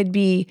that could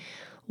be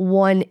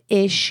one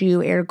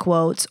issue, air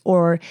quotes,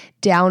 or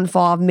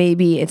downfall.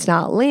 Maybe it's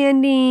not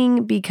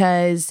landing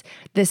because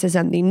this is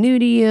something new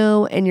to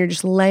you and you're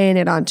just laying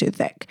it on too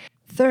thick.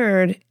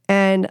 Third,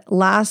 And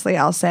lastly,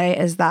 I'll say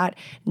is that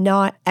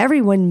not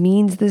everyone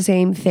means the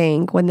same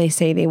thing when they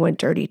say they want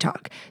dirty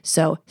talk.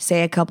 So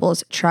say a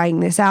couple's trying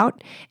this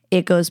out,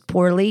 it goes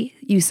poorly.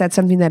 You said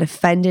something that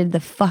offended the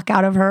fuck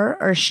out of her,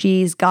 or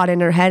she's got in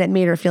her head, it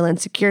made her feel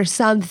insecure,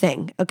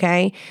 something,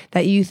 okay,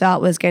 that you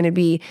thought was going to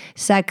be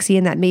sexy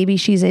and that maybe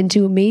she's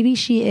into, maybe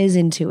she is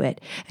into it.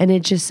 And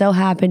it just so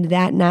happened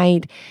that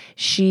night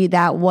she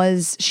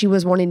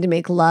was wanting to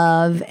make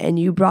love, and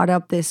you brought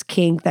up this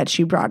kink that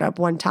she brought up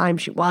one time.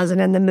 She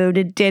wasn't in the mood.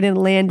 It didn't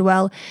land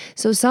well.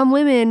 So some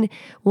women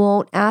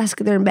won't ask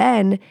their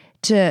men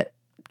to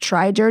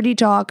try dirty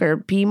talk or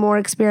be more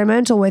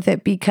experimental with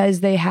it because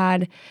they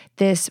had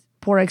this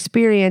poor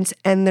experience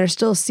and they're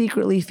still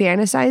secretly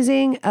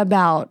fantasizing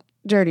about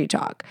dirty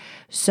talk.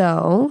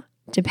 So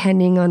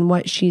depending on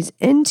what she's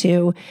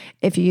into,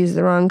 if you use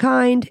the wrong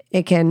kind,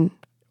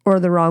 or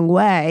the wrong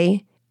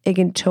way, it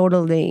can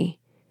totally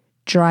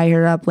dry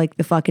her up like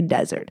the fucking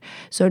desert.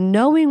 So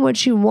knowing what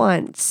she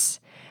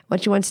wants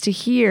to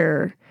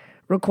hear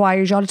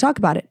requires y'all to talk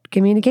about it,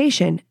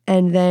 communication,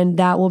 and then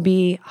that will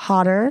be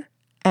hotter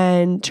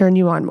and turn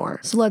you on more.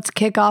 So let's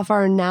kick off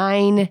our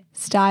 9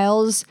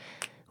 styles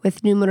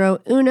with numero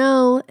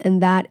uno,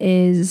 and that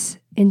is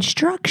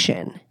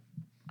instruction.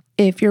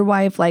 If your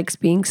wife likes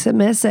being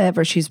submissive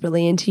or she's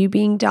really into you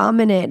being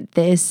dominant,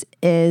 this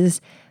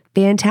is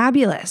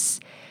fantabulous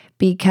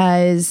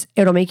because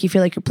it'll make you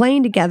feel like you're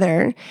playing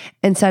together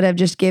instead of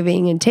just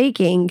giving and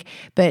taking,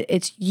 but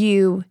it's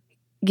you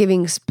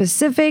giving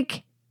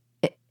specific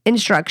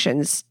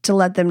instructions to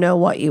let them know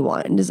what you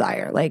want and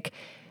desire. Like,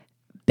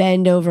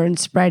 bend over and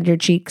spread your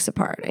cheeks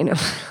apart, I know.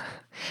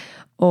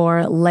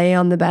 Or lay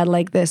on the bed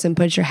like this and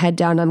put your head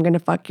down, I'm going to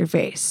fuck your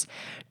face.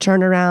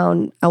 Turn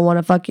around, I want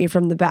to fuck you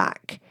from the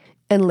back.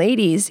 And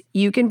ladies,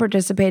 you can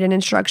participate in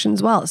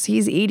instructions well. So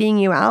he's eating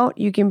you out,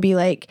 you can be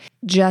like,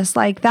 just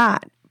like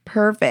that.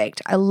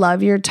 Perfect. I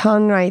love your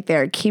tongue right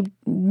there. Keep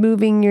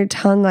moving your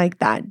tongue like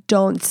that.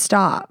 Don't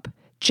stop.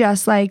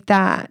 Just like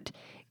that.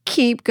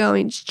 Keep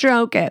going.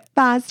 Stroke it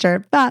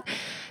faster.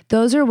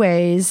 Those are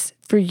ways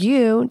for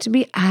you to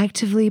be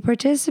actively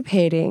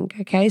participating.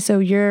 Okay, so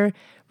you're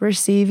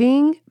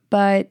receiving,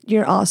 but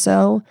you're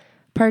also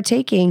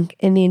partaking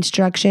in the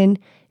instruction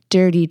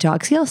dirty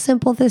talk. See how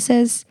simple this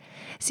is?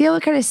 See how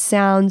it kind of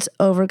sounds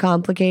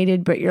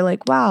overcomplicated, but you're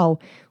like, wow,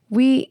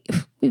 we've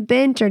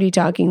been dirty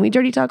talking. We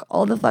dirty talk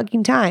all the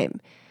fucking time.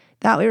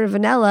 Thought we were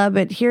vanilla,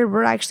 but here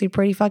we're actually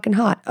pretty fucking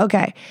hot.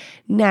 Okay,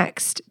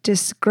 next,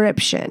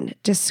 description.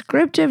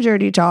 Descriptive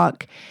dirty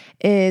talk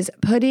is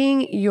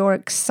putting your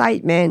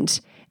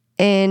excitement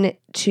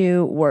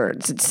into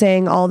words. It's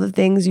saying all the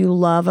things you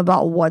love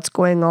about what's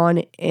going on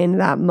in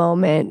that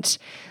moment.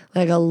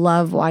 Like, I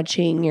love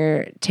watching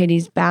your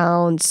titties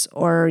bounce,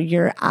 or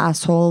your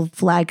asshole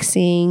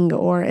flexing,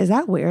 or is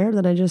that weird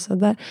that I just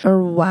said that?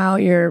 Or wow,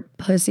 your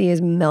pussy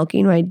is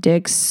milking my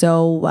dick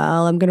so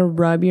well. I'm going to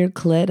rub your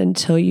clit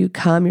until you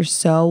come. You're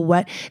so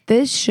wet.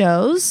 This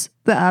shows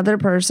the other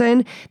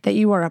person that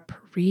you are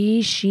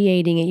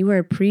appreciating it. You are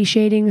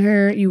appreciating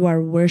her. You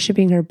are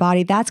worshiping her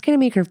body. That's going to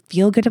make her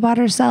feel good about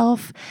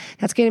herself.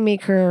 That's going to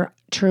make her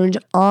turned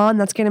on.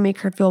 That's going to make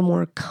her feel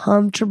more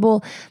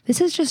comfortable. This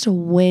is just a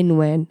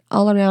win-win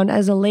all around.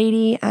 As a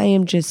lady, I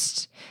am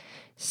just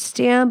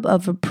stamp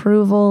of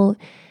approval.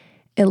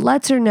 It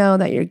lets her know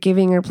that you're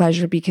giving her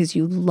pleasure because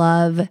you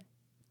love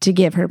to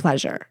give her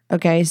pleasure.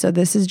 Okay, so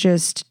this is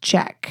just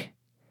check.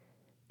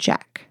 So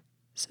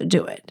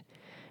do it.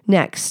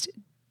 Next,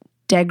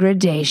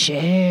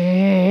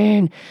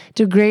 degradation.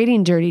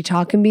 Degrading dirty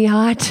talk can be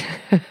hot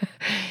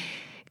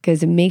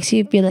because it makes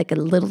you feel like a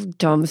little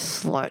dumb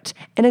slut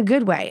in a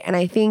good way. And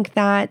I think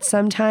that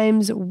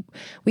sometimes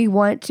we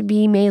want to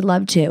be made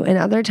love to, and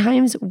other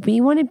times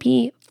we want to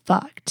be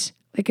fucked,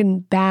 like a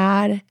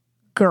bad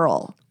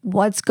girl.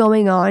 What's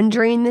going on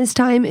during this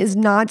time is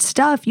not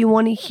stuff you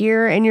want to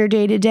hear in your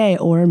day-to-day,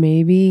 or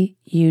maybe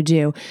you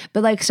do,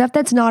 but like stuff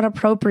that's not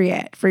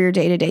appropriate for your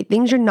day-to-day,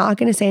 things you're not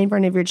going to say in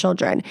front of your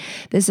children.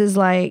 This is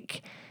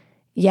like,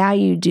 yeah,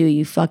 you do,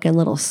 you fucking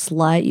little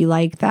slut. You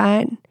like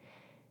that?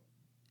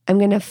 I'm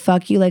going to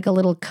fuck you like a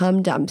little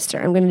cum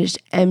dumpster. I'm going to just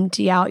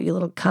empty out you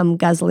little cum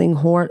guzzling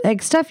whore.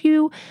 Like stuff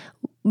you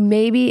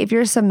maybe, if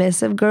you're a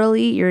submissive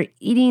girly, you're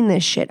eating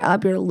this shit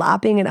up. You're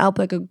lapping it up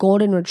like a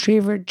golden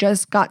retriever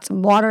just got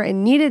some water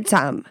and needed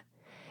some.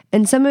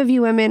 And some of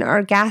you women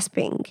are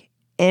gasping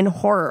in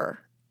horror.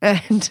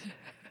 And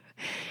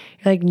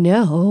you're like,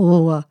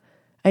 no,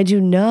 I do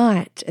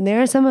not. And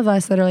there are some of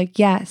us that are like,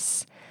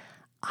 yes,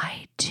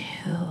 I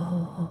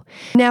do.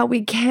 Now,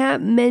 we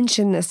can't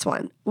mention this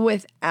one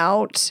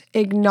without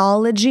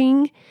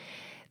acknowledging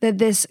that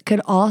this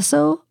could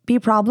also be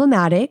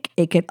problematic.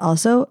 It could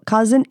also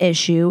cause an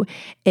issue.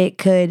 It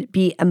could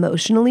be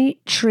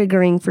emotionally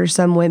triggering for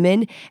some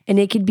women, and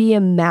it could be a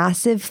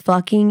massive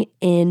fucking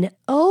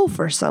NO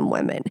for some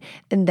women.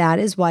 And that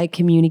is why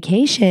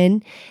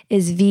communication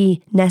is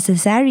the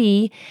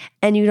necessary.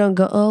 And you don't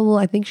go, oh, well,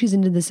 I think she's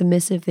into the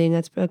submissive thing.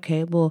 That's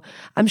okay. Well,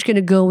 I'm just going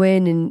to go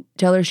in and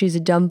tell her she's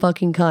a dumb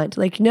fucking cunt.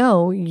 Like,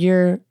 no,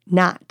 you're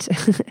not.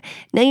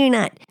 No, you're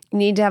not. you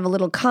need to have a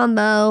little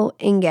combo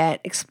and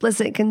get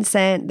explicit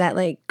consent, that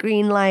like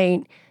green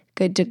light,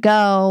 good to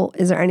go.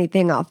 Is there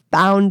anything off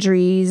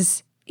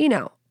boundaries?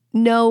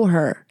 Know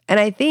her. And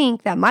I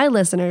think that my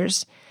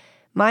listeners,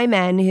 my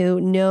men who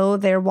know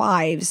their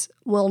wives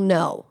will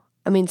know.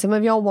 I mean, some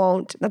of y'all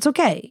won't. That's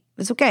okay.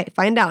 It's okay.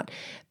 Find out.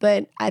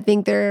 But I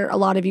think there are a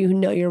lot of you who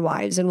know your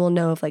wives and will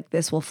know if like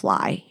this will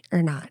fly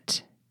or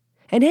not.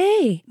 And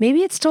hey,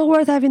 maybe it's still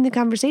worth having the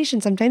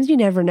conversation. Sometimes you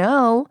never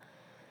know.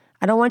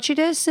 I don't want you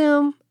to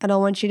assume.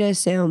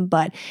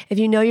 But if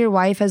you know your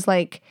wife has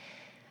like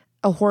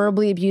a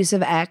horribly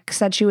abusive ex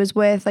that she was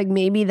with, like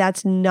maybe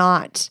that's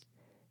not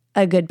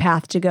a good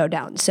path to go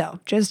down. So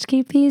just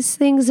keep these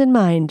things in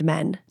mind,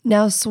 men.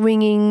 Now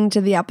swinging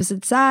to the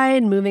opposite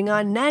side, moving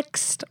on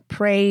next,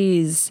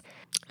 praise.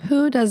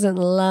 Who doesn't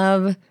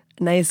love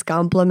a nice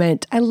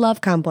compliment? I love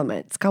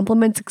compliments.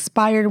 Compliments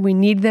expired. We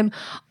need them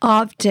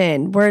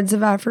often. Words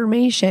of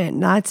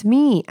affirmation. That's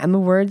me. I'm a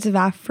words of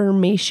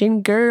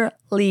affirmation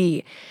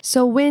girly.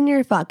 So when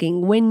you're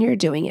fucking, when you're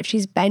doing, if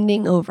she's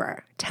bending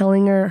over,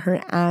 telling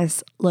her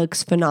ass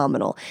looks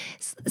phenomenal.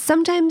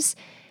 Sometimes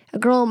a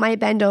girl might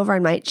bend over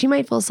and she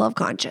might feel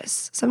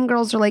self-conscious. Some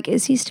girls are like,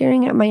 is he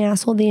staring at my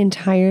asshole the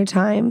entire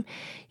time?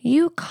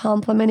 You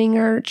complimenting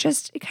her,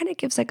 it kind of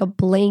gives like a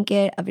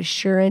blanket of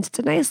assurance. It's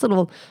a nice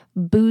little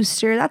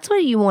booster. That's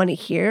what you want to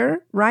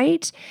hear,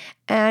 right?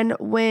 And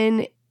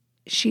when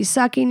she's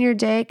sucking your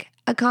dick,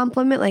 a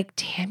compliment like,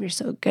 damn, you're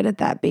so good at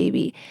that,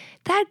 baby.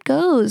 That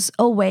goes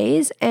a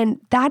ways, and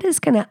that is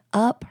going to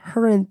up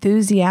her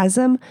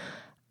enthusiasm.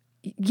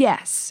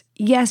 Yes.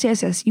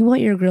 You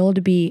want your girl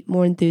to be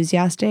more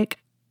enthusiastic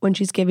when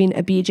she's giving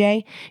a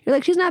BJ. You're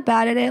like, she's not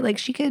bad at it. Like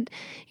she could,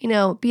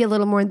 be a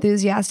little more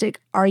enthusiastic.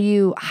 Are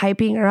you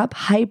hyping her up?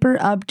 Hype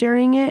her up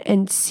during it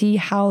and see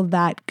how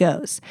that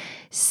goes.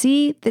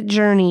 See the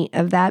journey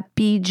of that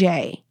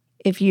BJ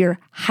if you're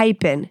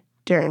hyping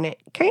during it,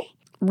 okay?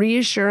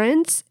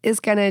 Reassurance is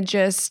going to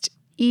just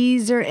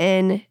ease her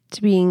in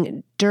to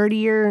being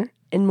dirtier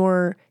and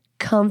more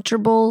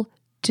comfortable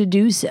to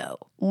do so.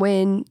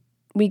 When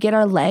we get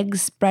our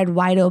legs spread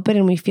wide open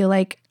and we feel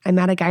like I'm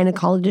at a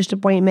gynecologist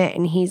appointment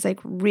and he's like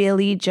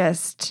really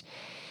just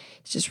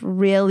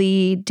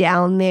really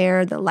down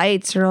there. The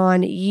lights are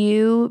on.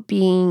 You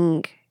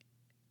being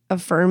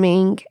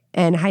affirming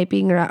and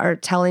hyping her or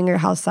telling her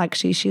how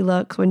sexy she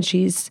looks when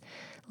she's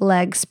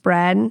legs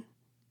spread.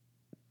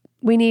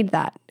 We need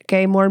that.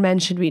 Okay. More men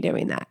should be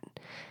doing that.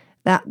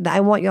 I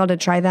want y'all to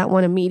try that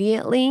one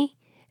immediately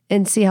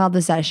and see how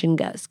the session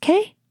goes.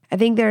 Okay. I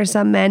think there are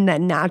some men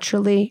that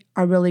naturally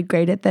are really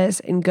great at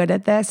this and good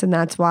at this, and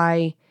that's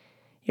why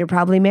you're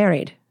probably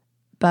married.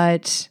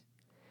 But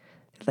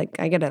like,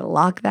 I gotta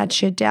lock that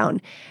shit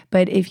down.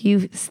 But if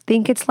you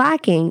think it's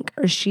lacking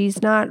or she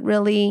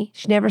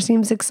never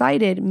seems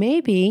excited,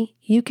 maybe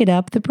you could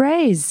up the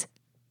praise.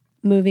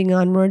 Moving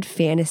onward,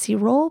 fantasy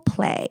role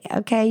play.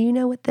 Okay, you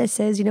know what this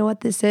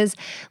is.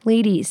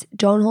 Ladies,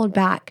 don't hold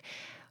back.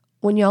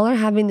 When y'all are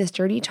having this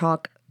dirty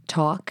talk,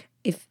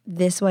 if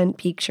this one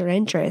piques your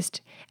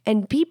interest,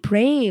 and be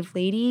brave,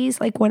 ladies.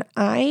 Like when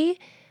I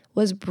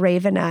was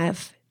brave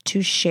enough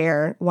to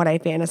share what I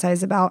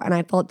fantasize about and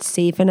I felt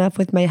safe enough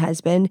with my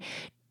husband,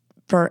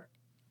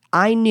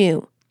 I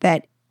knew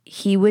that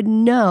he would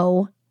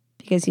know,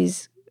 because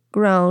he's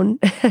grown,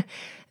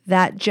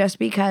 that just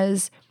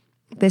because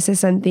this is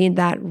something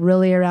that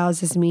really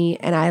arouses me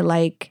and I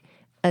like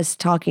us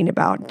talking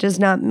about does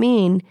not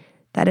mean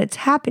that it's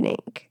happening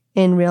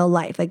in real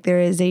life. Like there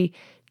is a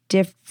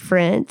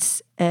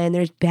difference and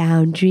there's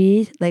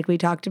boundaries like we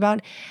talked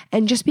about.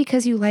 And just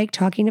because you like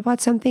talking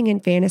about something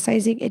and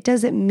fantasizing, it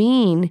doesn't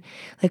mean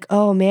like,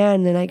 oh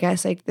man, then I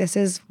guess like this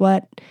is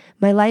what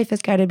my life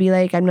has got to be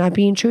like. I'm not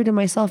being true to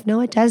myself. No,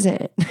 it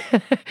doesn't.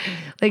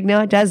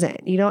 No, it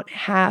doesn't. You don't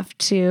have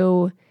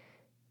to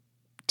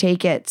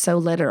take it so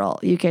literal.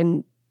 You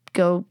can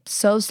go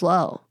so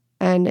slow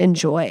and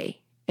enjoy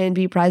and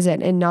be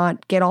present and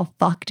not get all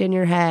fucked in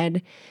your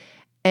head.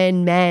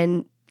 And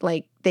men,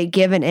 like, they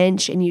give an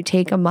inch and you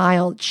take a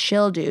mile.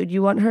 Chill, dude.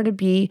 You want her to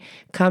be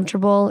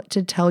comfortable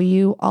to tell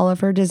you all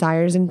of her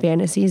desires and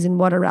fantasies and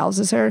what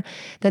arouses her.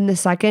 Then the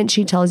second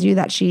she tells you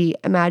that she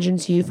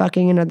imagines you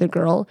fucking another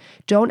girl,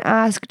 don't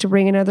ask to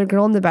bring another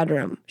girl in the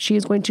bedroom. She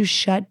is going to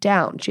shut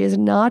down. She is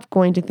not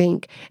going to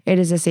think it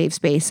is a safe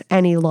space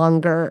any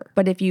longer.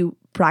 But if you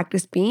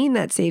practice being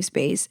that safe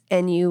space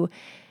and you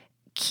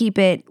keep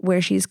it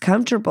where she's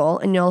comfortable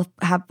and you'll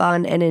have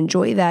fun and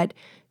enjoy that,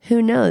 who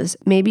knows?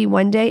 Maybe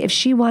one day, if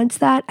she wants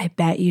that, I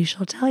bet you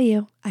she'll tell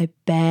you. I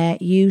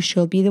bet you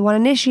she'll be the one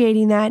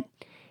initiating that.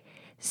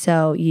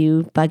 So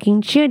you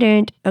fucking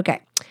shouldn't. Okay.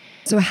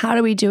 So how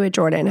do we do it,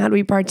 Jordan? How do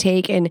we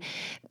partake in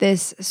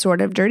this sort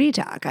of dirty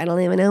talk? I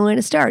don't even know where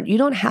to start. You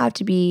don't have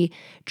to be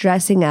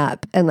dressing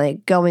up and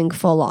like going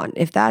full on.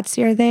 If that's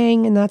your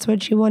thing and that's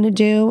what you want to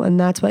do and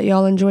that's what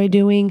y'all enjoy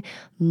doing,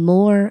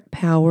 more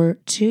power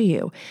to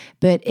you.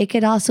 But it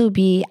could also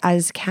be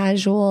as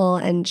casual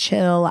and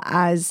chill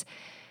as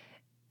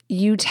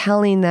you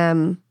telling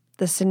them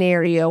the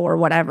scenario or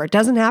whatever. It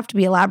doesn't have to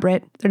be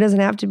elaborate. There doesn't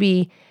have to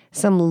be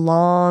some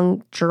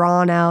long,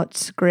 drawn-out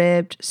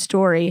script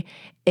story.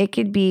 It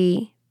could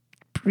be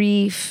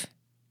brief,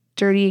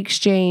 dirty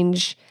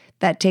exchange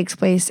that takes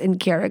place in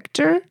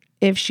character.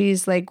 If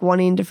she's like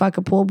wanting to fuck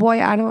a pool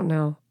boy, I don't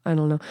know.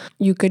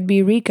 You could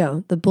be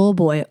Rico, the pool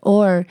boy,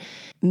 or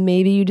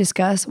maybe you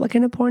discuss what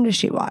kind of porn does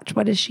she watch?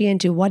 What is she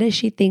into? What does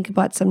she think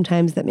about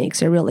sometimes that makes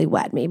her really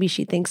wet? Maybe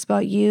she thinks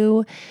about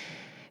you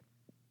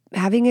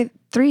having a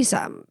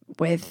threesome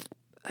with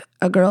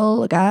a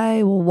girl, a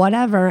guy,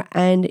 whatever,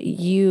 and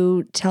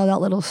you tell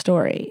that little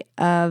story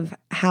of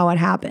how it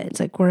happens.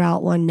 Like, we're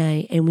out one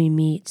night and we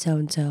meet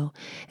so-and-so,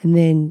 and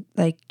then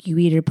like you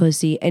eat her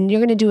pussy, and you're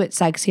going to do it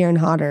sexier and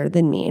hotter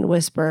than me and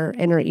whisper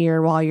in her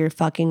ear while you're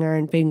fucking her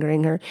and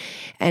fingering her,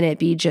 and it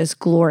be just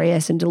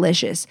glorious and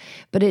delicious.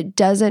 But it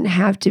doesn't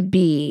have to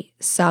be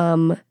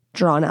some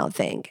drawn out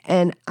thing.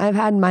 And I've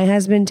had my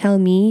husband tell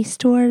me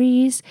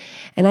stories,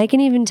 and I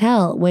can even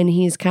tell when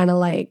he's kind of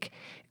like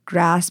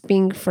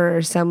grasping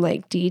for some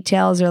like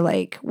details, or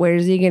like,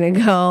 where's he gonna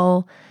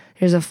go?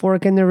 There's a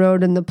fork in the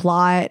road in the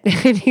plot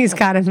and he's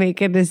got to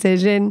make a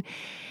decision.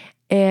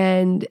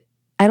 And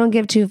I don't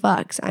give two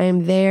fucks. I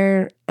am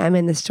there. I'm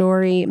in the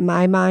story.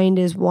 My mind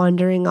is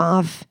wandering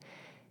off,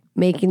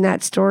 making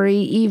that story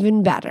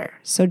even better.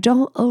 So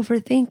don't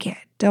overthink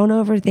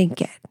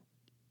it.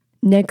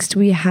 Next,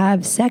 we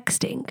have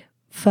sexting,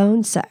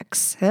 phone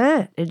sex.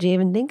 Did you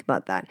even think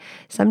about that?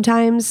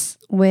 Sometimes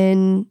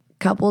when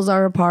couples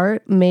are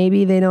apart,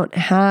 maybe they don't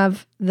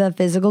have the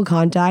physical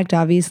contact,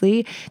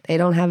 obviously. They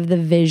don't have the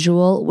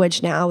visual,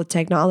 which now with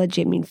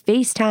technology,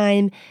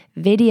 FaceTime,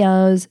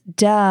 videos,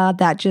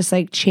 that just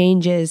like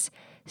changes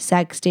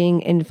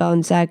sexting and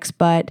phone sex.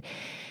 But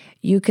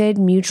you could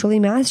mutually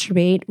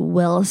masturbate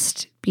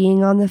whilst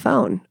being on the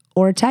phone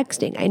or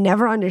texting. I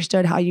never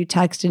understood how you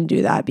text and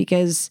do that,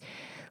 because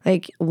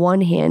like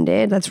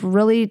one-handed, that's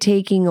really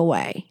taking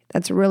away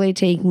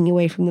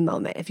from the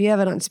moment. If you have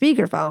it on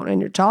speakerphone and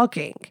you're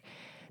talking,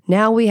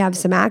 now we have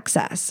some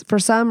access. For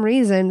some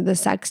reason, the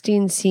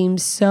sexting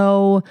seems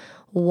so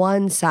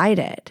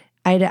one-sided.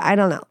 I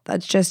don't know.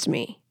 That's just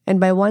me. And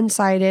by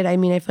one-sided, I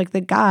mean, I feel like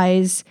the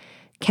guys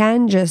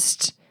can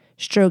just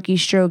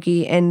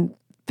strokey and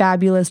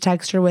fabulous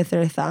text her with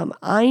their thumb.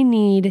 I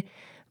need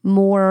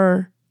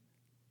more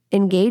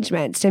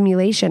engagement,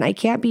 stimulation. I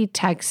can't be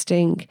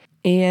texting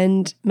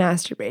and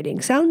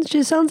masturbating.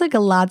 Sounds like a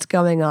lot's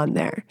going on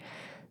there.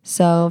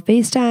 So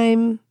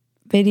FaceTime,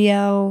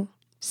 video,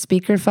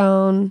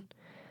 speakerphone,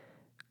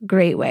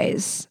 great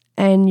ways.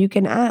 And you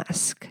can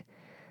ask,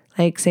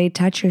 like, say,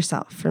 touch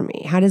yourself for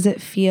me. How does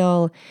it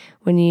feel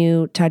when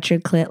you touch your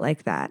clit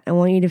like that? I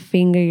want you to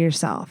finger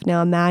yourself.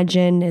 Now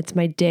imagine it's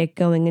my dick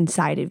going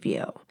inside of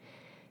you.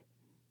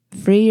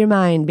 Free your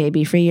mind,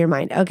 baby. Free your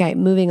mind. Okay,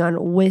 moving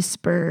on.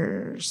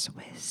 Whispers.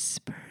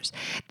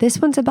 This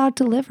one's about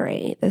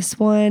delivery. This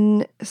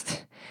one,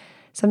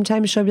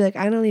 sometimes she'll be like,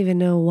 I don't even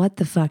know what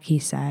the fuck he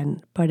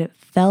said, but it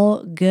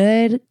felt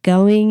good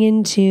going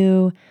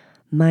into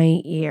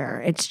my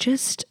ear. It's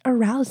just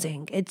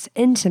arousing. It's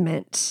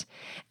intimate.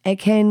 It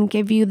can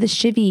give you the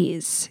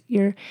shivies,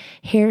 your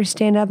hair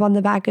stand up on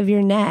the back of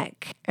your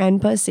neck,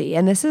 and pussy.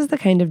 And this is the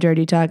kind of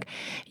dirty talk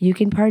you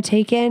can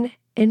partake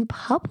in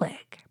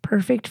public.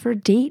 Perfect for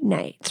date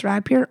nights.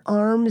 Wrap your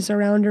arms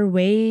around her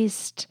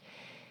waist,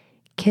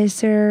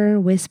 kiss her,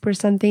 whisper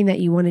something that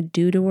you want to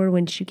do to her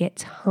when she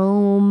gets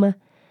home,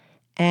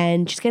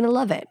 and she's going to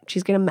love it.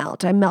 She's going to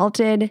melt. I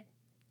melted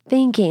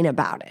thinking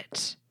about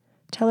it.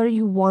 Tell her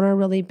you want her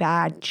really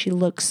bad. She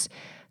looks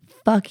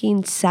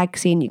fucking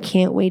sexy and you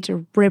can't wait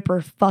to rip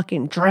her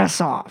fucking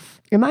dress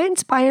off. Am I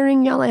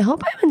inspiring y'all? I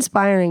hope I'm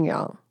inspiring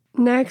y'all.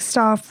 Next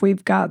off,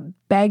 we've got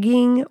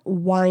begging,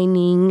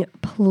 whining,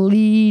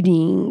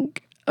 pleading.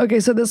 Okay,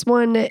 so this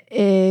one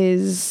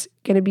is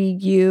going to be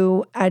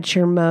you at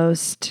your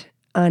most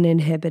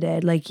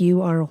uninhibited. Like,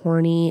 you are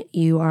horny.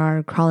 You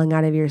are crawling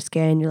out of your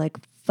skin. You're like,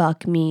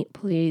 fuck me.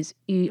 Please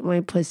eat my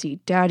pussy.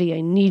 Daddy,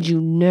 I need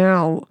you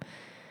now.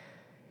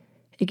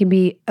 It can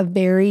be a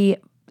very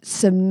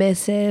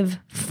submissive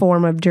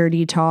form of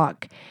dirty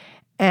talk.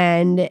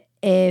 And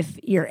if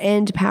you're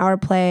into power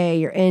play,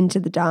 you're into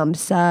the dom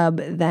sub,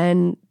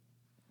 then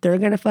they're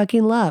going to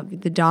fucking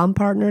love. The dom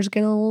partner's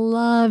going to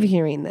love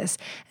hearing this.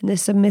 And the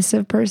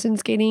submissive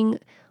person's getting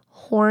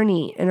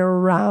horny and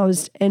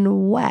aroused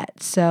and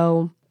wet.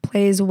 So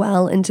plays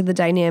well into the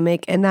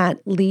dynamic, and that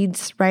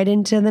leads right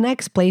into the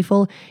next,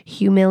 playful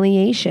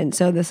humiliation.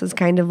 So this is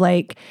kind of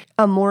like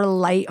a more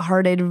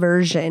lighthearted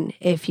version,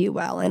 if you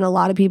will. And a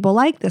lot of people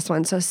like this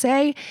one. So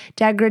say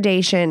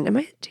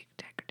degradation.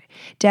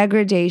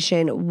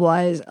 Degradation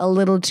was a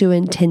little too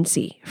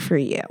intensey for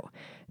you.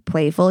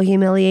 Playful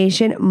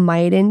humiliation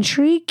might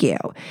intrigue you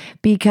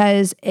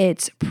because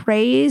it's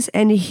praise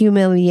and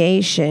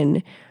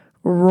humiliation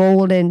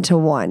rolled into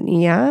one.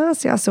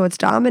 Yes. So it's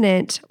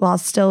dominant while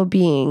still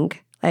being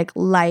like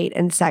light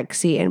and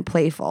sexy and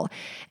playful.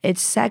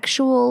 It's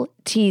sexual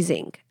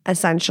teasing,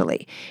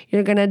 essentially.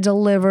 You're going to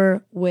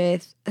deliver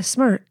with a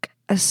smirk,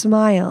 a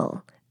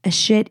smile, a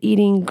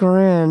shit-eating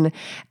grin.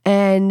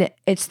 And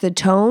it's the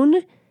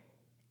tone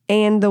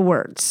and the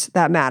words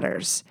that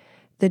matters.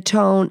 the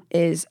tone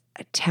is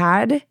a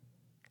tad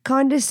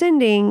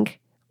condescending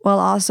while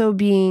also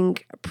being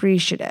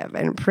appreciative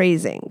and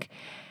praising.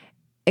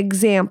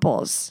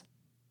 Examples.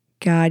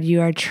 God,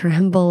 you are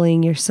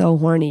trembling. You're so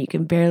horny. You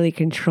can barely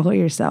control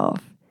yourself.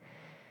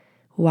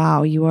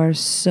 Wow, you are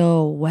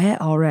so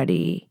wet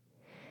already.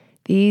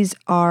 These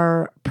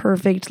are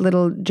perfect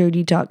little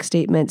dirty talk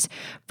statements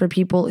for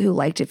people who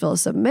like to feel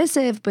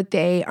submissive, but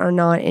they are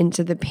not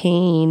into the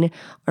pain,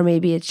 or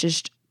maybe it's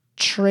just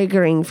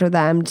triggering for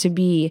them to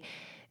be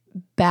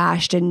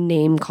bashed and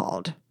name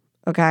called.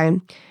 Okay.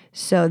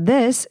 So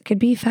this could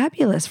be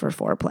fabulous for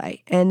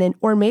foreplay. And then,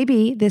 or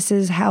maybe this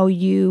is how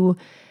you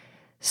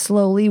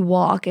slowly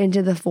walk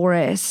into the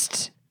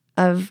forest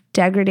of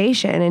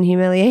degradation and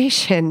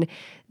humiliation.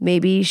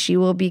 Maybe she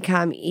will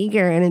become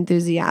eager and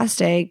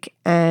enthusiastic,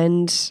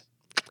 and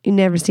you've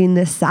never seen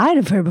this side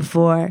of her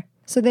before.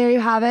 So there you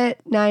have it.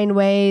 9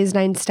 ways,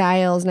 9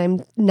 styles,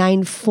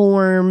 nine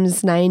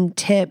forms, 9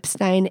 tips,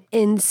 9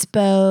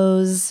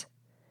 inspos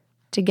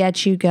to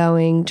get you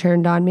going,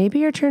 turned on. Maybe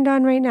you're turned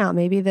on right now.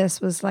 Maybe this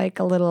was like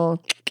a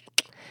little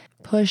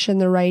push in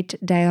the right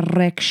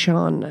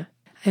direction.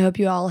 I hope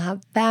you all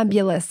have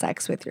fabulous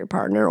sex with your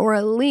partner, or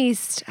at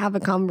least have a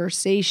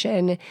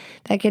conversation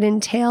that can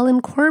entail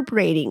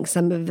incorporating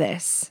some of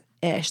this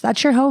ish.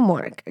 That's your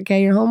homework,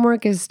 okay? Your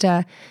homework is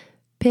to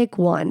pick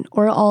one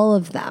or all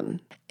of them.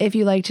 If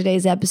you like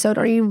today's episode,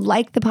 or you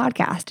like the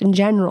podcast in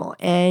general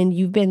and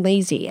you've been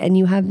lazy and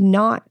you have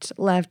not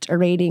left a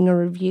rating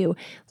or review,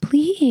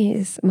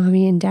 please,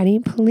 mommy and daddy,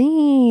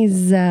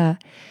 please.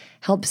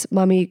 Helps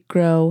mommy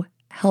grow,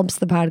 helps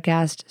the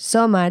podcast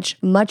so much.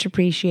 Much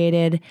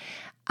appreciated.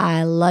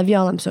 I love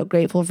y'all. I'm so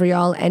grateful for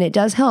y'all. And it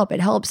does help.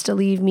 It helps to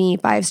leave me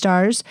 5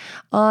 stars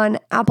on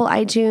Apple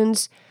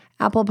iTunes,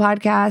 Apple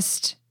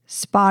Podcast,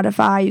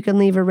 Spotify. You can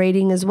leave a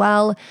rating as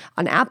well.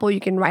 On Apple, you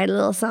can write a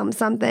little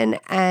something.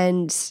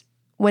 And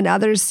when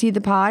others see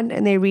the pod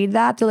and they read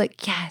that, they're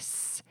like,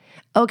 yes,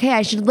 okay,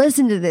 I should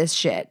listen to this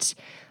shit.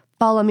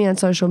 Follow me on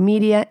social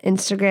media,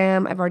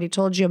 Instagram. I've already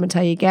told you, I'm going to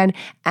tell you again,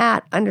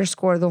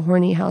 @_the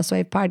Horny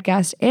Housewife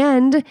Podcast.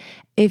 And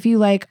if you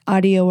like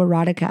audio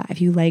erotica, if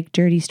you like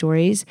dirty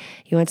stories,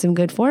 you want some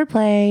good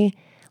foreplay,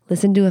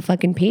 listen to a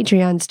fucking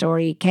Patreon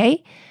story,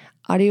 okay?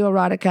 Audio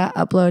erotica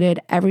uploaded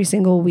every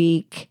single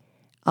week.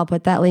 I'll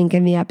put that link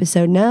in the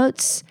episode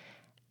notes.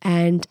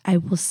 And I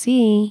will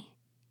see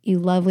you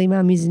lovely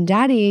mommies and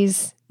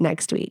daddies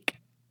next week.